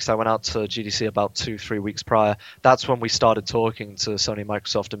GDC, because I went out to GDC about 2-3 weeks prior. That's when we started talking to Sony and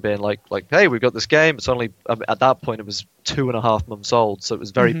Microsoft and being like, hey, we've got this game. It's only at that point it was 2.5 months old, so it was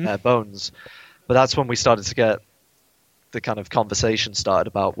very bare bones. But that's when we started to get the kind of conversation started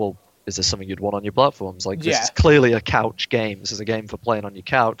about, well, is this something you'd want on your platforms? Like, this is clearly a couch game. This is a game for playing on your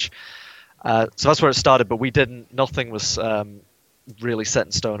couch. So that's where it started, but nothing was really set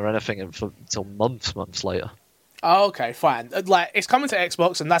in stone or anything until months later. Oh, okay, fine. Like, it's coming to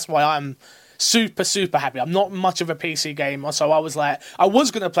Xbox, and that's why I'm super, super happy. I'm not much of a PC gamer, so I was like, I was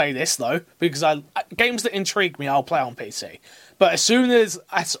going to play this, though, because games that intrigue me, I'll play on PC. But as soon as,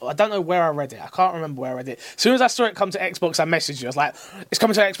 I don't know where I read it, I can't remember where I read it. As soon as I saw it come to Xbox, I messaged you. I was like, it's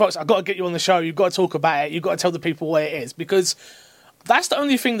coming to Xbox, I've got to get you on the show, you've got to talk about it, you've got to tell the people what it is. Because that's the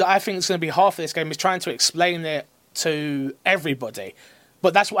only thing that I think is going to be half of this game, is trying to explain it to everybody.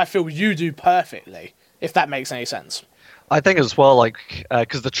 But that's what I feel you do perfectly, if that makes any sense. I think as well, like,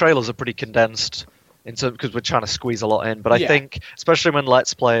 because the trailers are pretty condensed, because we're trying to squeeze a lot in. But I think, especially when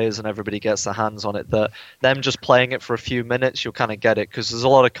Let's Players and everybody gets their hands on it, that them just playing it for a few minutes, you'll kind of get it. Because there's a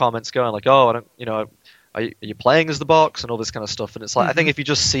lot of comments going like, oh, I don't, are you playing as the box and all this kind of stuff. And it's like, I think if you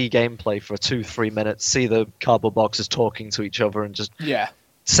just see gameplay for 2-3 minutes, see the cardboard boxes talking to each other and just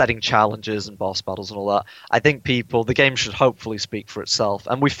setting challenges and boss battles and all that, I think the game should hopefully speak for itself.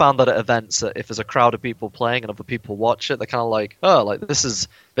 And we found that at events, that if there's a crowd of people playing and other people watch it, they're kind of like, oh, like this is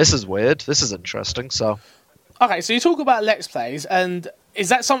weird, this is interesting. So okay, so you talk about Let's Plays, and is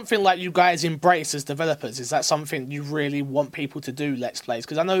that something like you guys embrace as developers? Is that something you really want people to do, Let's Plays?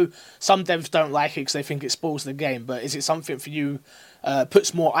 Because I know some devs don't like it because they think it spoils the game, but is it something for you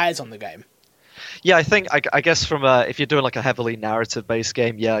puts more eyes on the game? Yeah, I think, I guess from if you're doing like a heavily narrative-based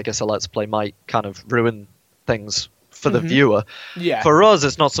game, I guess a Let's Play might kind of ruin things for the viewer. Yeah. For us,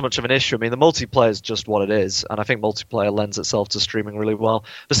 it's not so much of an issue. I mean, the multiplayer is just what it is, and I think multiplayer lends itself to streaming really well.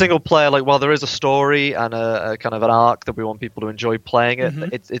 The single player, like, while there is a story and a kind of an arc that we want people to enjoy playing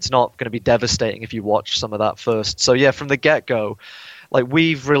it, it's not going to be devastating if you watch some of that first. So yeah, from the get-go, like,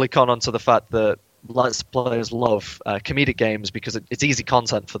 we've really gone on to the fact that Let's Players love comedic games because it's easy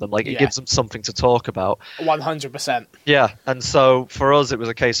content for them. Like, it gives them something to talk about. 100%. Yeah, and so for us, it was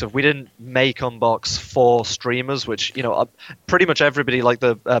a case of we didn't make Unbox for streamers, which, pretty much everybody, like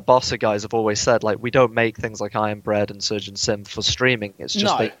the Bossa guys, have always said, like, we don't make things like Iron Bread and Surgeon Sim for streaming. It's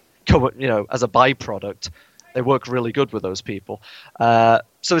just they come, as a byproduct. They work really good with those people.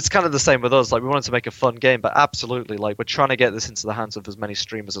 So it's kind of the same with us. Like, we wanted to make a fun game, but absolutely, like, we're trying to get this into the hands of as many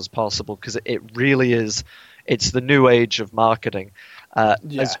streamers as possible because it really is. It's the new age of marketing.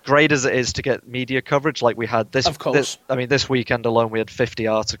 As great as it is to get media coverage, like we had this. Of course. This weekend alone, we had 50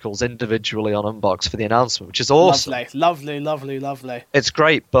 articles individually on Unbox for the announcement, which is awesome. Lovely. It's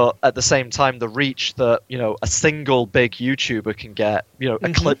great, but at the same time, the reach that a single big YouTuber can get,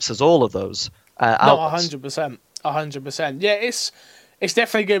 eclipses all of those. No, 100%. Yeah, it's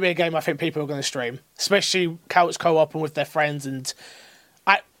definitely going to be a game I think people are going to stream, especially couch co-op and with their friends. And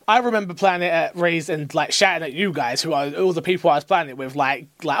I remember playing it at Raised and like shouting at you guys, who are all the people I was playing it with, like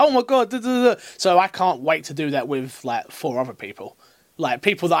oh my god, da, da, da. So I can't wait to do that with like 4 other people. like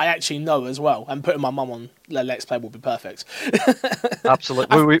people that I actually know as well, and putting my mum on Let's Play will be perfect.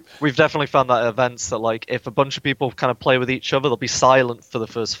 Absolutely. We've definitely found that at events that, like, if a bunch of people kind of play with each other, they'll be silent for the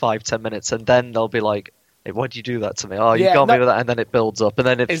first 5-10 minutes, and then they'll be like, hey, why'd you do that to me? Oh, you got me with that, and then it builds up. And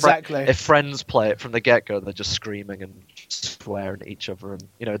then if friends play it from the get-go, they're just screaming and swearing at each other, and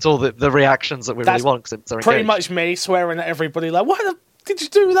it's all the reactions that we really want, because they're pretty engaged. Much me swearing at everybody, like, why the did you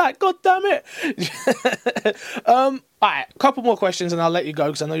do that? God damn it! Alright, a couple more questions and I'll let you go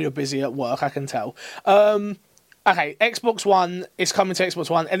because I know you're busy at work, I can tell. Okay, Xbox One is coming to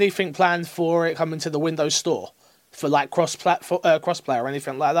Xbox One. Anything planned for it coming to the Windows Store? For like crossplay or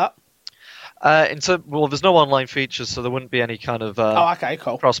anything like that? There's no online features, so there wouldn't be any kind of okay,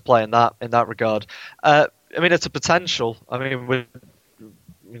 cool. crossplay in that regard. I mean, it's a potential. I mean,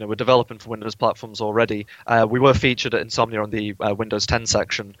 we're developing for Windows platforms already. We were featured at Insomnia on the Windows 10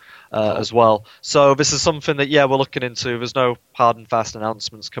 section as well. So this is something that, we're looking into. There's no hard and fast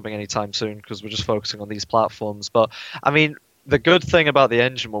announcements coming anytime soon because we're just focusing on these platforms. But, I mean, the good thing about the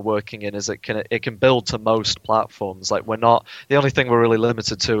engine we're working in is it can build to most platforms. Like, the only thing we're really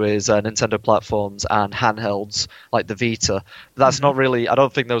limited to is Nintendo platforms and handhelds like the Vita. But that's not really. I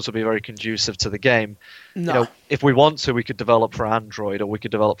don't think those would be very conducive to the game. No. If we want to, we could develop for Android or we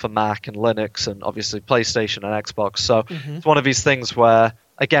could develop for Mac and Linux and obviously PlayStation and Xbox. So it's one of these things where,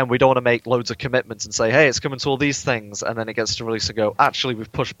 again, we don't want to make loads of commitments and say, hey, it's coming to all these things, and then it gets to release and go, actually,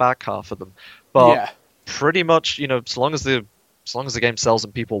 we've pushed back half of them. But pretty much, as long as the game sells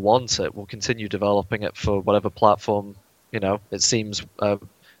and people want it, we'll continue developing it for whatever platform, it seems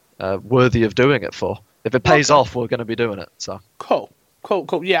worthy of doing it for. If it pays off, we're going to be doing it. So Cool.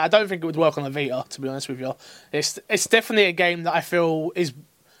 Yeah, I don't think it would work on the Vita, to be honest with you. It's definitely a game that I feel is,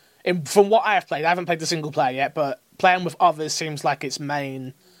 from what I have played, I haven't played the single player yet, but playing with others seems like its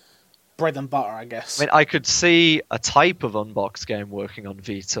main bread and butter, I guess. I mean, I could see a type of Unboxed game working on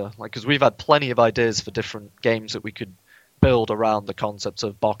Vita, because we've had plenty of ideas for different games that we could build around the concept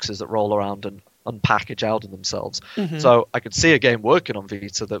of boxes that roll around and unpackage out of themselves. So I could see a game working on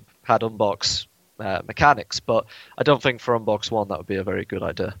Vita that had Unbox mechanics, but I don't think for Unbox 1 that would be a very good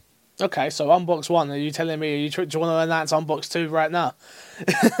idea. Okay, so Unbox 1, are you telling me, do you want to announce Unbox 2 right now?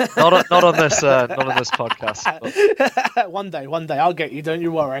 not on this podcast. But. One day, I'll get you, don't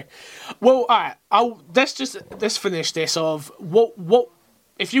you worry. Well, alright, let's finish this of what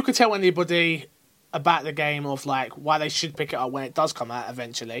if you could tell anybody about the game of like why they should pick it up when it does come out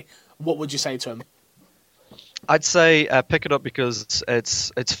eventually, what would you say to them? I'd say pick it up because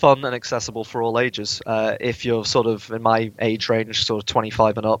it's fun and accessible for all ages. If you're sort of in my age range, sort of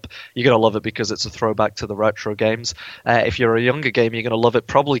 25 and up, you're going to love it because it's a throwback to the retro games. If you're a younger gamer, you're going to love it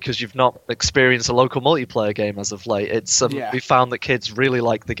probably because you've not experienced a local multiplayer game as of late. We found that kids really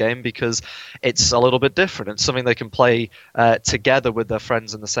like the game because it's a little bit different. It's something they can play together with their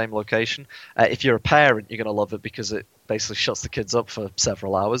friends in the same location. If you're a parent, you're going to love it because it basically shuts the kids up for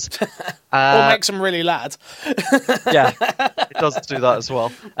several hours. Or makes them really loud. Yeah, it does do that as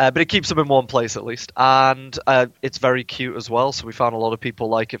well. But it keeps them in one place at least. And it's very cute as well, so we found a lot of people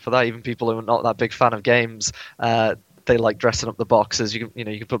like it for that. Even people who are not that big fan of games, they like dressing up the boxes. You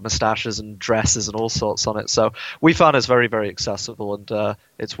can put moustaches and dresses and all sorts on it. So we found it's very, very accessible, and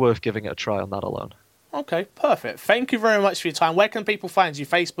it's worth giving it a try on that alone. Okay, perfect. Thank you very much for your time. Where can people find you?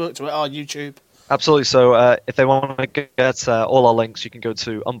 Facebook, Twitter, YouTube? Absolutely. So if they want to get all our links, you can go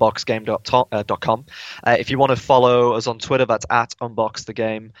to unboxedgame.com. If you want to follow us on Twitter, that's at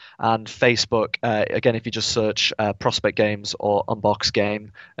unboxedthegame. And Facebook, again, if you just search Prospect Games or Unboxed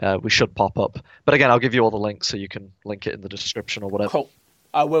Game, we should pop up. But again, I'll give you all the links so you can link it in the description or whatever. Cool.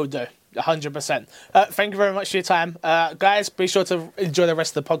 I will do. 100%. Thank you very much for your time. Guys, be sure to enjoy the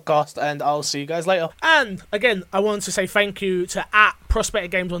rest of the podcast, and I'll see you guys later. And again, I want to say thank you to at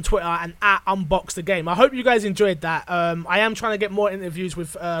Prospect Games on Twitter and at Unbox the Game. I hope you guys enjoyed that. I am trying to get more interviews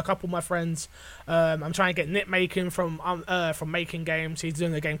with a couple of my friends. I'm trying to get Nick Macon from Making Games. He's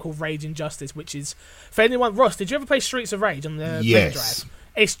doing a game called Rage Injustice, which is, for anyone, Ross, did you ever play Streets of Rage on the Mega Drive?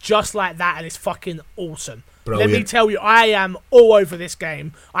 It's just like that, and it's fucking awesome. Brilliant. Let me tell you, I am all over this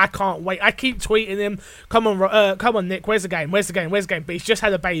game. I can't wait. I keep tweeting him, come on, Nick, where's the game? But he's just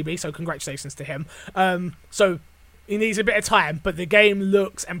had a baby, so congratulations to him. So he needs a bit of time, but the game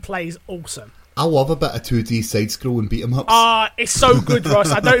looks and plays awesome. I love a bit of 2D side-scroll and beat-em-ups. It's so good,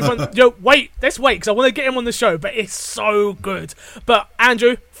 Ross. I don't even... let's wait, because I want to get him on the show, but it's so good. But,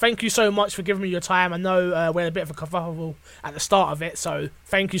 Andrew, thank you so much for giving me your time. I know we had a bit of a kerfuffle at the start of it, so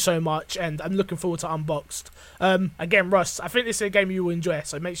thank you so much, and I'm looking forward to Unboxed. Again, Russ, I think this is a game you will enjoy,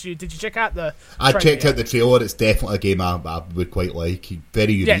 so make sure did you check out the trailer? I checked out the trailer. It's definitely a game I would quite like.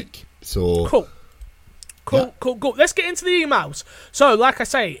 Very unique. Yeah. So cool. Cool. Let's get into the emails. So, like I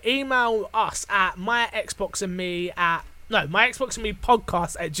say, email us at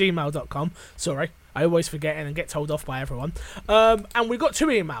myxboxandmepodcast@gmail.com. Sorry, I always forget and get told off by everyone. And we got 2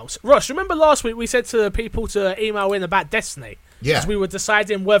 emails. Ross, remember last week we said to people to email in about Destiny? Yeah. Because we were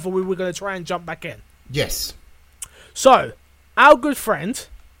deciding whether we were going to try and jump back in. Yes. So, our good friend,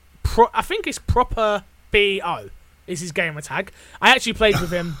 I think it's Proper BO, is his gamer tag. I actually played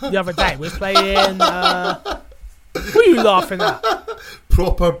with him the other day. We were playing... what are you laughing at?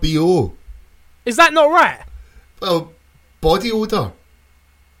 Proper BO. Is that not right? Well, body odour.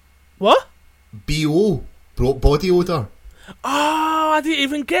 What? BO. Body odour. Oh, I didn't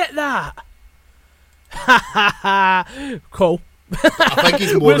even get that. Cool. I think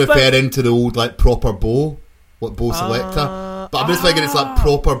he's more referring to the old, like, proper bow. What bow selector. But I'm just thinking it's like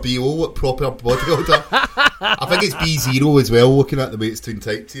proper BO, what proper body odour. I think it's B0 as well, looking at the way it's been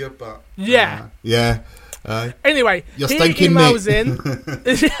typed here, but... Yeah. Anyway, you're stinking, mate.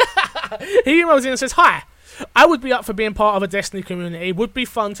 He emails in and says, "Hi, I would be up for being part of a Destiny community. Would be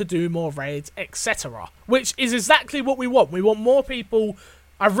fun to do more raids, etc." Which is exactly what we want. We want more people.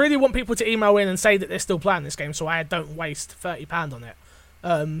 I really want people to email in and say that they're still playing this game, so I don't waste £30 on it.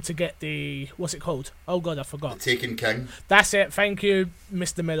 To get the... What's it called? Oh, God, I forgot. The Taken King. That's it. Thank you,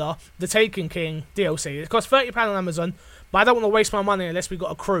 Mr. Miller. The Taken King DLC. It costs £30 on Amazon, but I don't want to waste my money unless we've got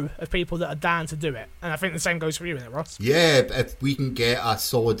a crew of people that are down to do it. And I think the same goes for you, innit, Ross? Yeah, if we can get a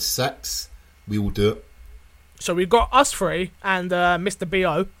solid 6, we will do it. So we've got us 3 and Mr.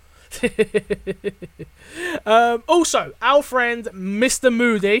 B.O. Also, our friend Mr.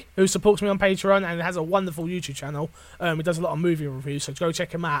 Moody, who supports me on Patreon and has a wonderful YouTube channel, he does a lot of movie reviews, so go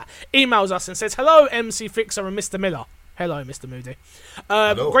check him out, emails us and says, "Hello, MC Fixer and Mr. Miller." Hello, Mr. Moody.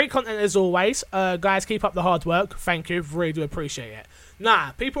 Great content as always. Guys, keep up the hard work. Thank you. Really do appreciate it.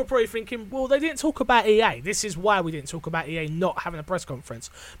 Nah, people are probably thinking, well, they didn't talk about EA. This is why we didn't talk about EA not having a press conference.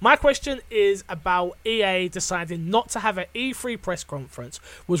 My question is about EA deciding not to have an E3 press conference.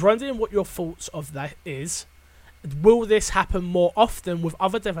 Was wondering what your thoughts of that is. Will this happen more often with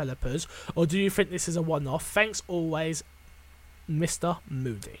other developers, or do you think this is a one-off? Thanks always, Mr.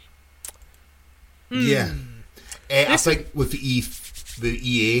 Moody. Yeah. I think with the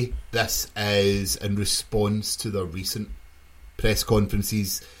EA, this is in response to the recent press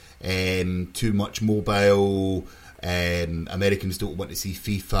conferences. Too much mobile. Americans don't want to see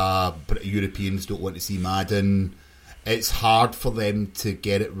FIFA. Europeans don't want to see Madden. It's hard for them to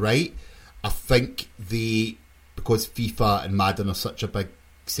get it right. I think because FIFA and Madden are such a big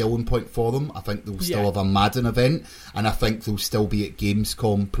selling point for them, I think they'll still have a Madden event, and I think they'll still be at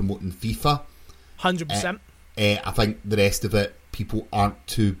Gamescom promoting FIFA. 100%. I think the rest of it, people aren't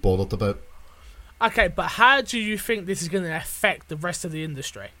too bothered about. Okay, but how do you think this is going to affect the rest of the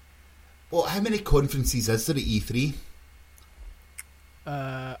industry? Well, how many conferences is there at E3?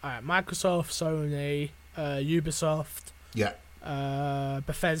 Alright, Microsoft, Sony, Ubisoft,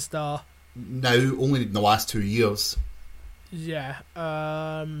 Bethesda. Now, only in the last 2 years. Yeah.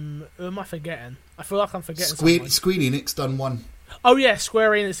 Who am I forgetting? I feel like I'm forgetting Square Enix done one. Oh yeah,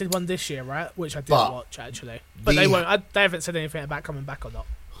 Square Enix did one this year, right? Which I did watch actually, but they won't. They haven't said anything about coming back or not.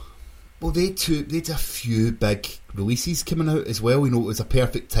 Well, they had a few big releases coming out as well. You know, it was a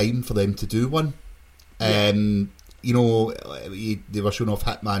perfect time for them to do one. Yeah. You know, they were showing off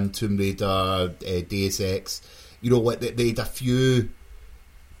Hitman, Tomb Raider, Deus Ex. You know what? They had a few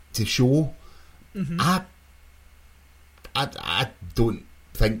to show. Mm-hmm. I don't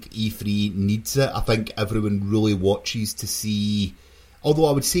think E3 needs it. I think everyone really watches to see. Although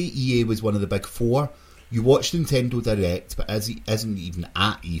I would say EA was one of the big four. You watch Nintendo Direct, but isn't even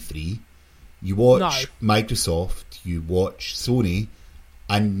at E3. You watch Microsoft, you watch Sony,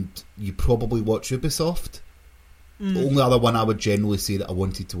 and you probably watch Ubisoft. The only other one I would generally say that I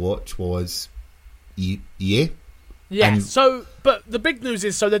wanted to watch was EA. Yeah, but the big news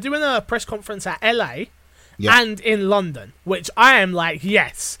is, so they're doing a press conference at LA and in London, which I am like,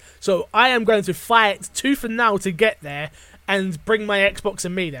 yes. So I am going to fight tooth and nail to get there and bring my Xbox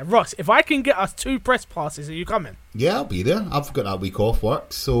and me there. Ross, if I can get us 2 press passes, are you coming? Yeah, I'll be there. I've got that week off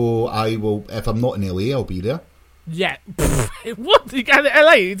work, so I will. If I'm not in LA, I'll be there. Yeah. What? You got to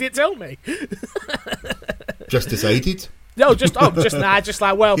LA? You didn't tell me. Just decided. No, just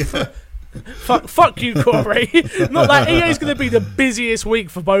like, well, fuck you, Corey. Not like EA's going to be the busiest week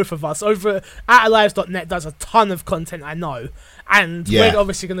for both of us. Over OutOfLives.net does a ton of content, I know, and we're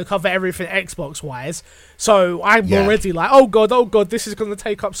obviously going to cover everything Xbox wise. So I'm already like, oh god, this is going to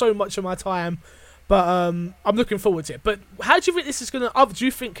take up so much of my time. But I'm looking forward to it. But how do you think this is going to? Do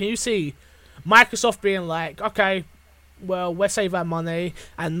you think? Can you see Microsoft being like, okay, well, we'll save our money,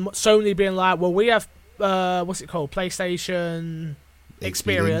 and Sony being like, well, we have what's it called? PlayStation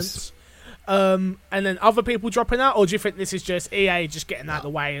Experience. And then other people dropping out, or do you think this is just EA just getting out of the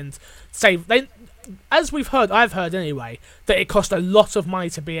way and save? As I've heard anyway, that it cost a lot of money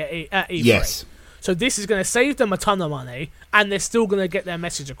to be at E3. Yes. So this is going to save them a ton of money, and they're still going to get their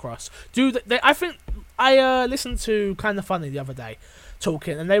message across. I think I listened to Kind of Funny the other day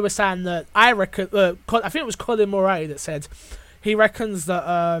talking, and they were saying that I reckon I think it was Colin Moray that said he reckons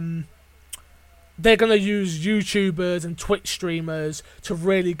that they're going to use YouTubers and Twitch streamers to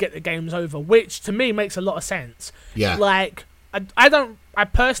really get the games over, which to me makes a lot of sense. Yeah. Like, I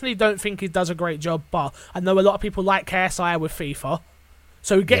personally don't think he does a great job, but I know a lot of people like KSI with FIFA.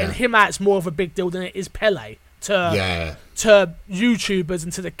 So getting him out is more of a big deal than it is Pele to YouTubers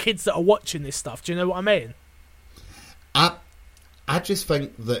and to the kids that are watching this stuff. Do you know what I mean? I just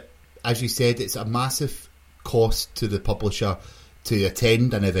think that, as you said, it's a massive cost to the publisher to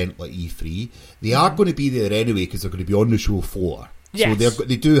attend an event like E3. They are going to be there anyway because they're going to be on the show floor. Yes. So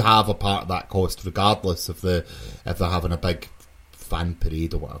they do have a part of that cost, regardless if they're having a big fan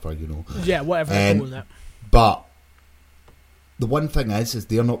parade or whatever, you know. Yeah, whatever they're calling it. But the one thing is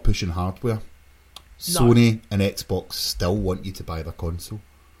they're not pushing hardware. No. Sony and Xbox still want you to buy their console.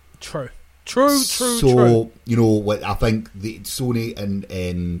 True. So, you know, I think Sony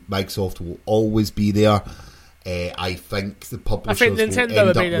and Microsoft will always be there. I think the publishers will end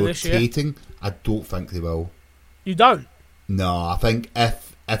up rotating. I don't think they will. You don't? No, I think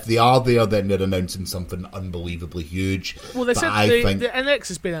if they are there, then they're announcing something unbelievably huge. Well, they said the NX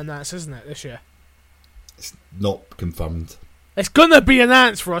has been announced, isn't it, this year? It's not confirmed. It's gonna be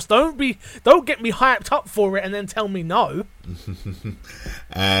announced for us. Don't get me hyped up for it and then tell me no.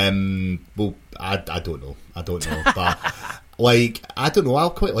 Well, I don't know. But like, I don't know. I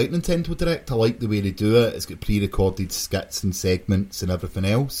quite like Nintendo Direct. I like the way they do it. It's got pre-recorded skits and segments and everything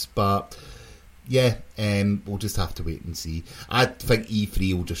else. But yeah, we'll just have to wait and see. I think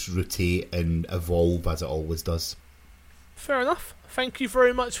E3 will just rotate and evolve as it always does. Fair enough. Thank you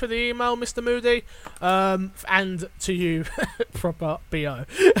very much for the email, Mr. Moody, and to you, proper BO.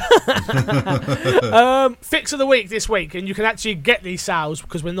 Fix of the week this week, and you can actually get these sales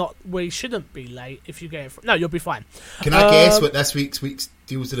because we shouldn't be late if you get it. No, you'll be fine. Can I guess what this week's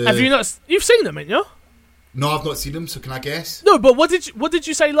deals are? Have you not? You've seen them, haven't you? No, I've not seen them. So can I guess? No, but what did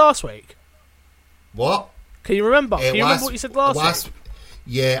you say last week? What? Can you remember? Can you remember what you said last week?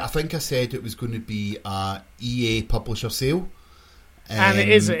 Yeah, I think I said it was going to be a EA publisher sale. And it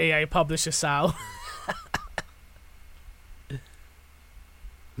is an EA publisher sale.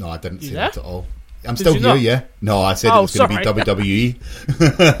 No, I didn't say that at all. I'm still here, yeah? No, I said it was going to be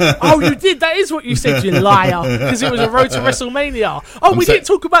WWE. Oh, you did? That is what you said, you liar. Because it was a road to WrestleMania. Oh, we didn't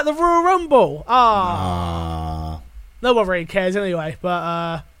talk about the Royal Rumble. No one really cares anyway.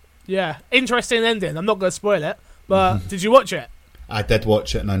 But, yeah. Interesting ending. I'm not going to spoil it. But did you watch it? I did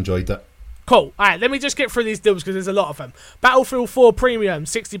watch it and I enjoyed it. Cool. Alright, let me just get through these deals because there's a lot of them. Battlefield 4 Premium,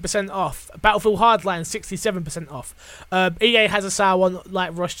 60% off. Battlefield Hardline, 67% off. EA has a sale on,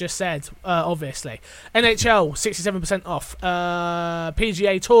 like Ross just said, obviously. NHL, 67% off.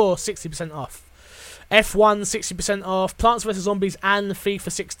 PGA Tour, 60% off. F1, 60% off. Plants vs. Zombies and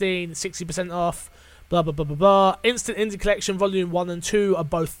FIFA 16, 60% off. Blah, blah, blah, blah, blah. Instant Indie Collection Volume 1 and 2 are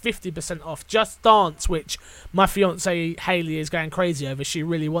both 50% off. Just Dance, which my fiancée Hayley is going crazy over. She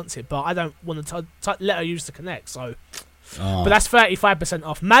really wants it, but I don't want to let her use the Kinect, so... But that's 35%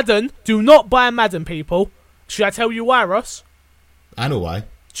 off. Madden, do not buy Madden, people. Should I tell you why, Ross? I know why.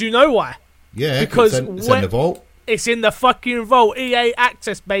 Do you know why? Yeah, because it's in the vault. It's in the fucking vault. EA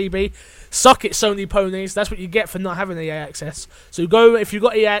Access, baby. Suck it, Sony ponies. That's what you get for not having EA Access. So go, if you've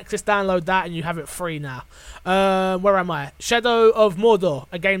got EA Access, download that and you have it free now. Where am I? Shadow of Mordor,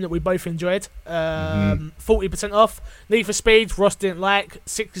 a game that we both enjoyed. 40% off. Need for Speed, Ross didn't like.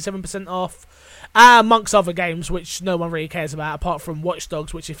 67% off. Amongst other games, which no one really cares about, apart from Watch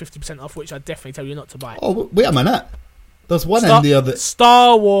Dogs, which is 50% off, which I definitely tell you not to buy. Oh, wait a minute. There's one in there that...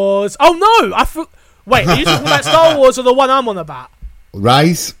 Star Wars. Oh, no! Wait, are you talking about Star Wars or the one I'm on about?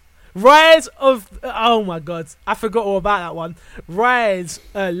 Rise of... Oh, my God. I forgot all about that one. Rise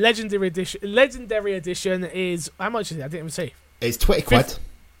Legendary Edition is... How much is it? I didn't even see. It's 20 quid.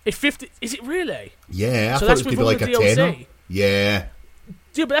 It's 50... Is it really? Yeah, I thought it was going to be like a tenner. Yeah.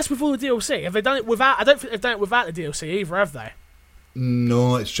 Yeah, but that's with all the DLC. Have they done it without... I don't think they've done it without the DLC either, have they?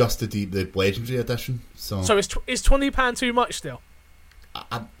 No, it's just the Legendary Edition. So is £20 too much still?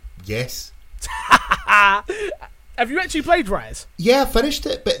 Yes. Have you actually played Rise? Yeah, I finished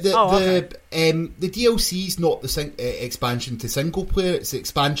it, but the DLC's not the expansion to single player; it's the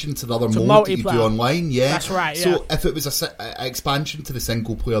expansion to the other mode that you do online. Yeah, that's right. Yeah. So if it was an expansion to the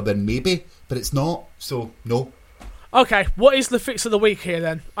single player, then maybe. but it's not. So no. Okay, what is the fix of the week here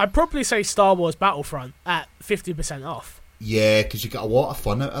then? I'd probably say Star Wars Battlefront at 50% off. Yeah, because you get a lot of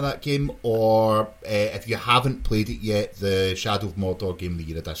fun out of that game. Or if you haven't played it yet, the Shadow of Mordor Game of the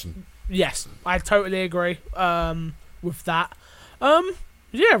Year edition. Yes, I totally agree with that.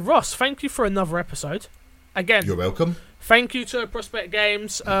 Yeah, Ross, thank you for another episode. Again, you're welcome. Thank you to Prospect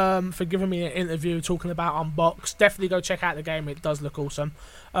Games for giving me an interview talking about Unbox. Definitely go check out the game. It does look awesome.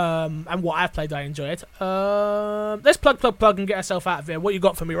 And what I've played, I enjoyed. Let's plug and get ourselves out of here. What you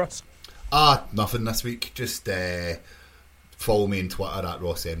got for me, Ross? Nothing this week. Just follow me on Twitter at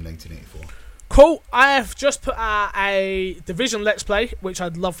RossM1984. Cool. I have just put out a Division Let's Play, which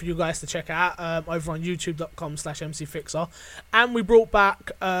I'd love for you guys to check out over on youtube.com/MCFixer. And we brought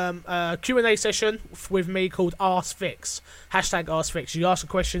back a Q&A session with me called AskFix. #AskFix. You ask a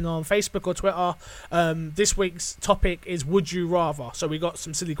question on Facebook or Twitter. This week's topic is Would You Rather? So we got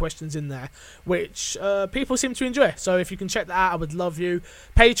some silly questions in there, which people seem to enjoy. So if you can check that out, I would love you.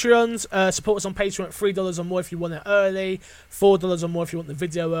 Patreons, support us on Patreon at $3 or more if you want it early, $4 or more if you want the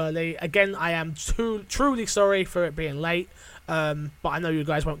video early. Again, I am truly sorry for it being late, but I know you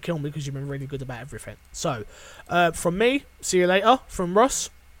guys won't kill me because you've been really good about everything. So, from me, see you later. From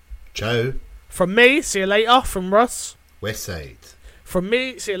Russ, ciao. From me, see you later. From Russ, Westside. From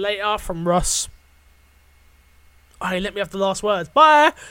me, see you later. From Russ. Hey, let me have the last words. Bye.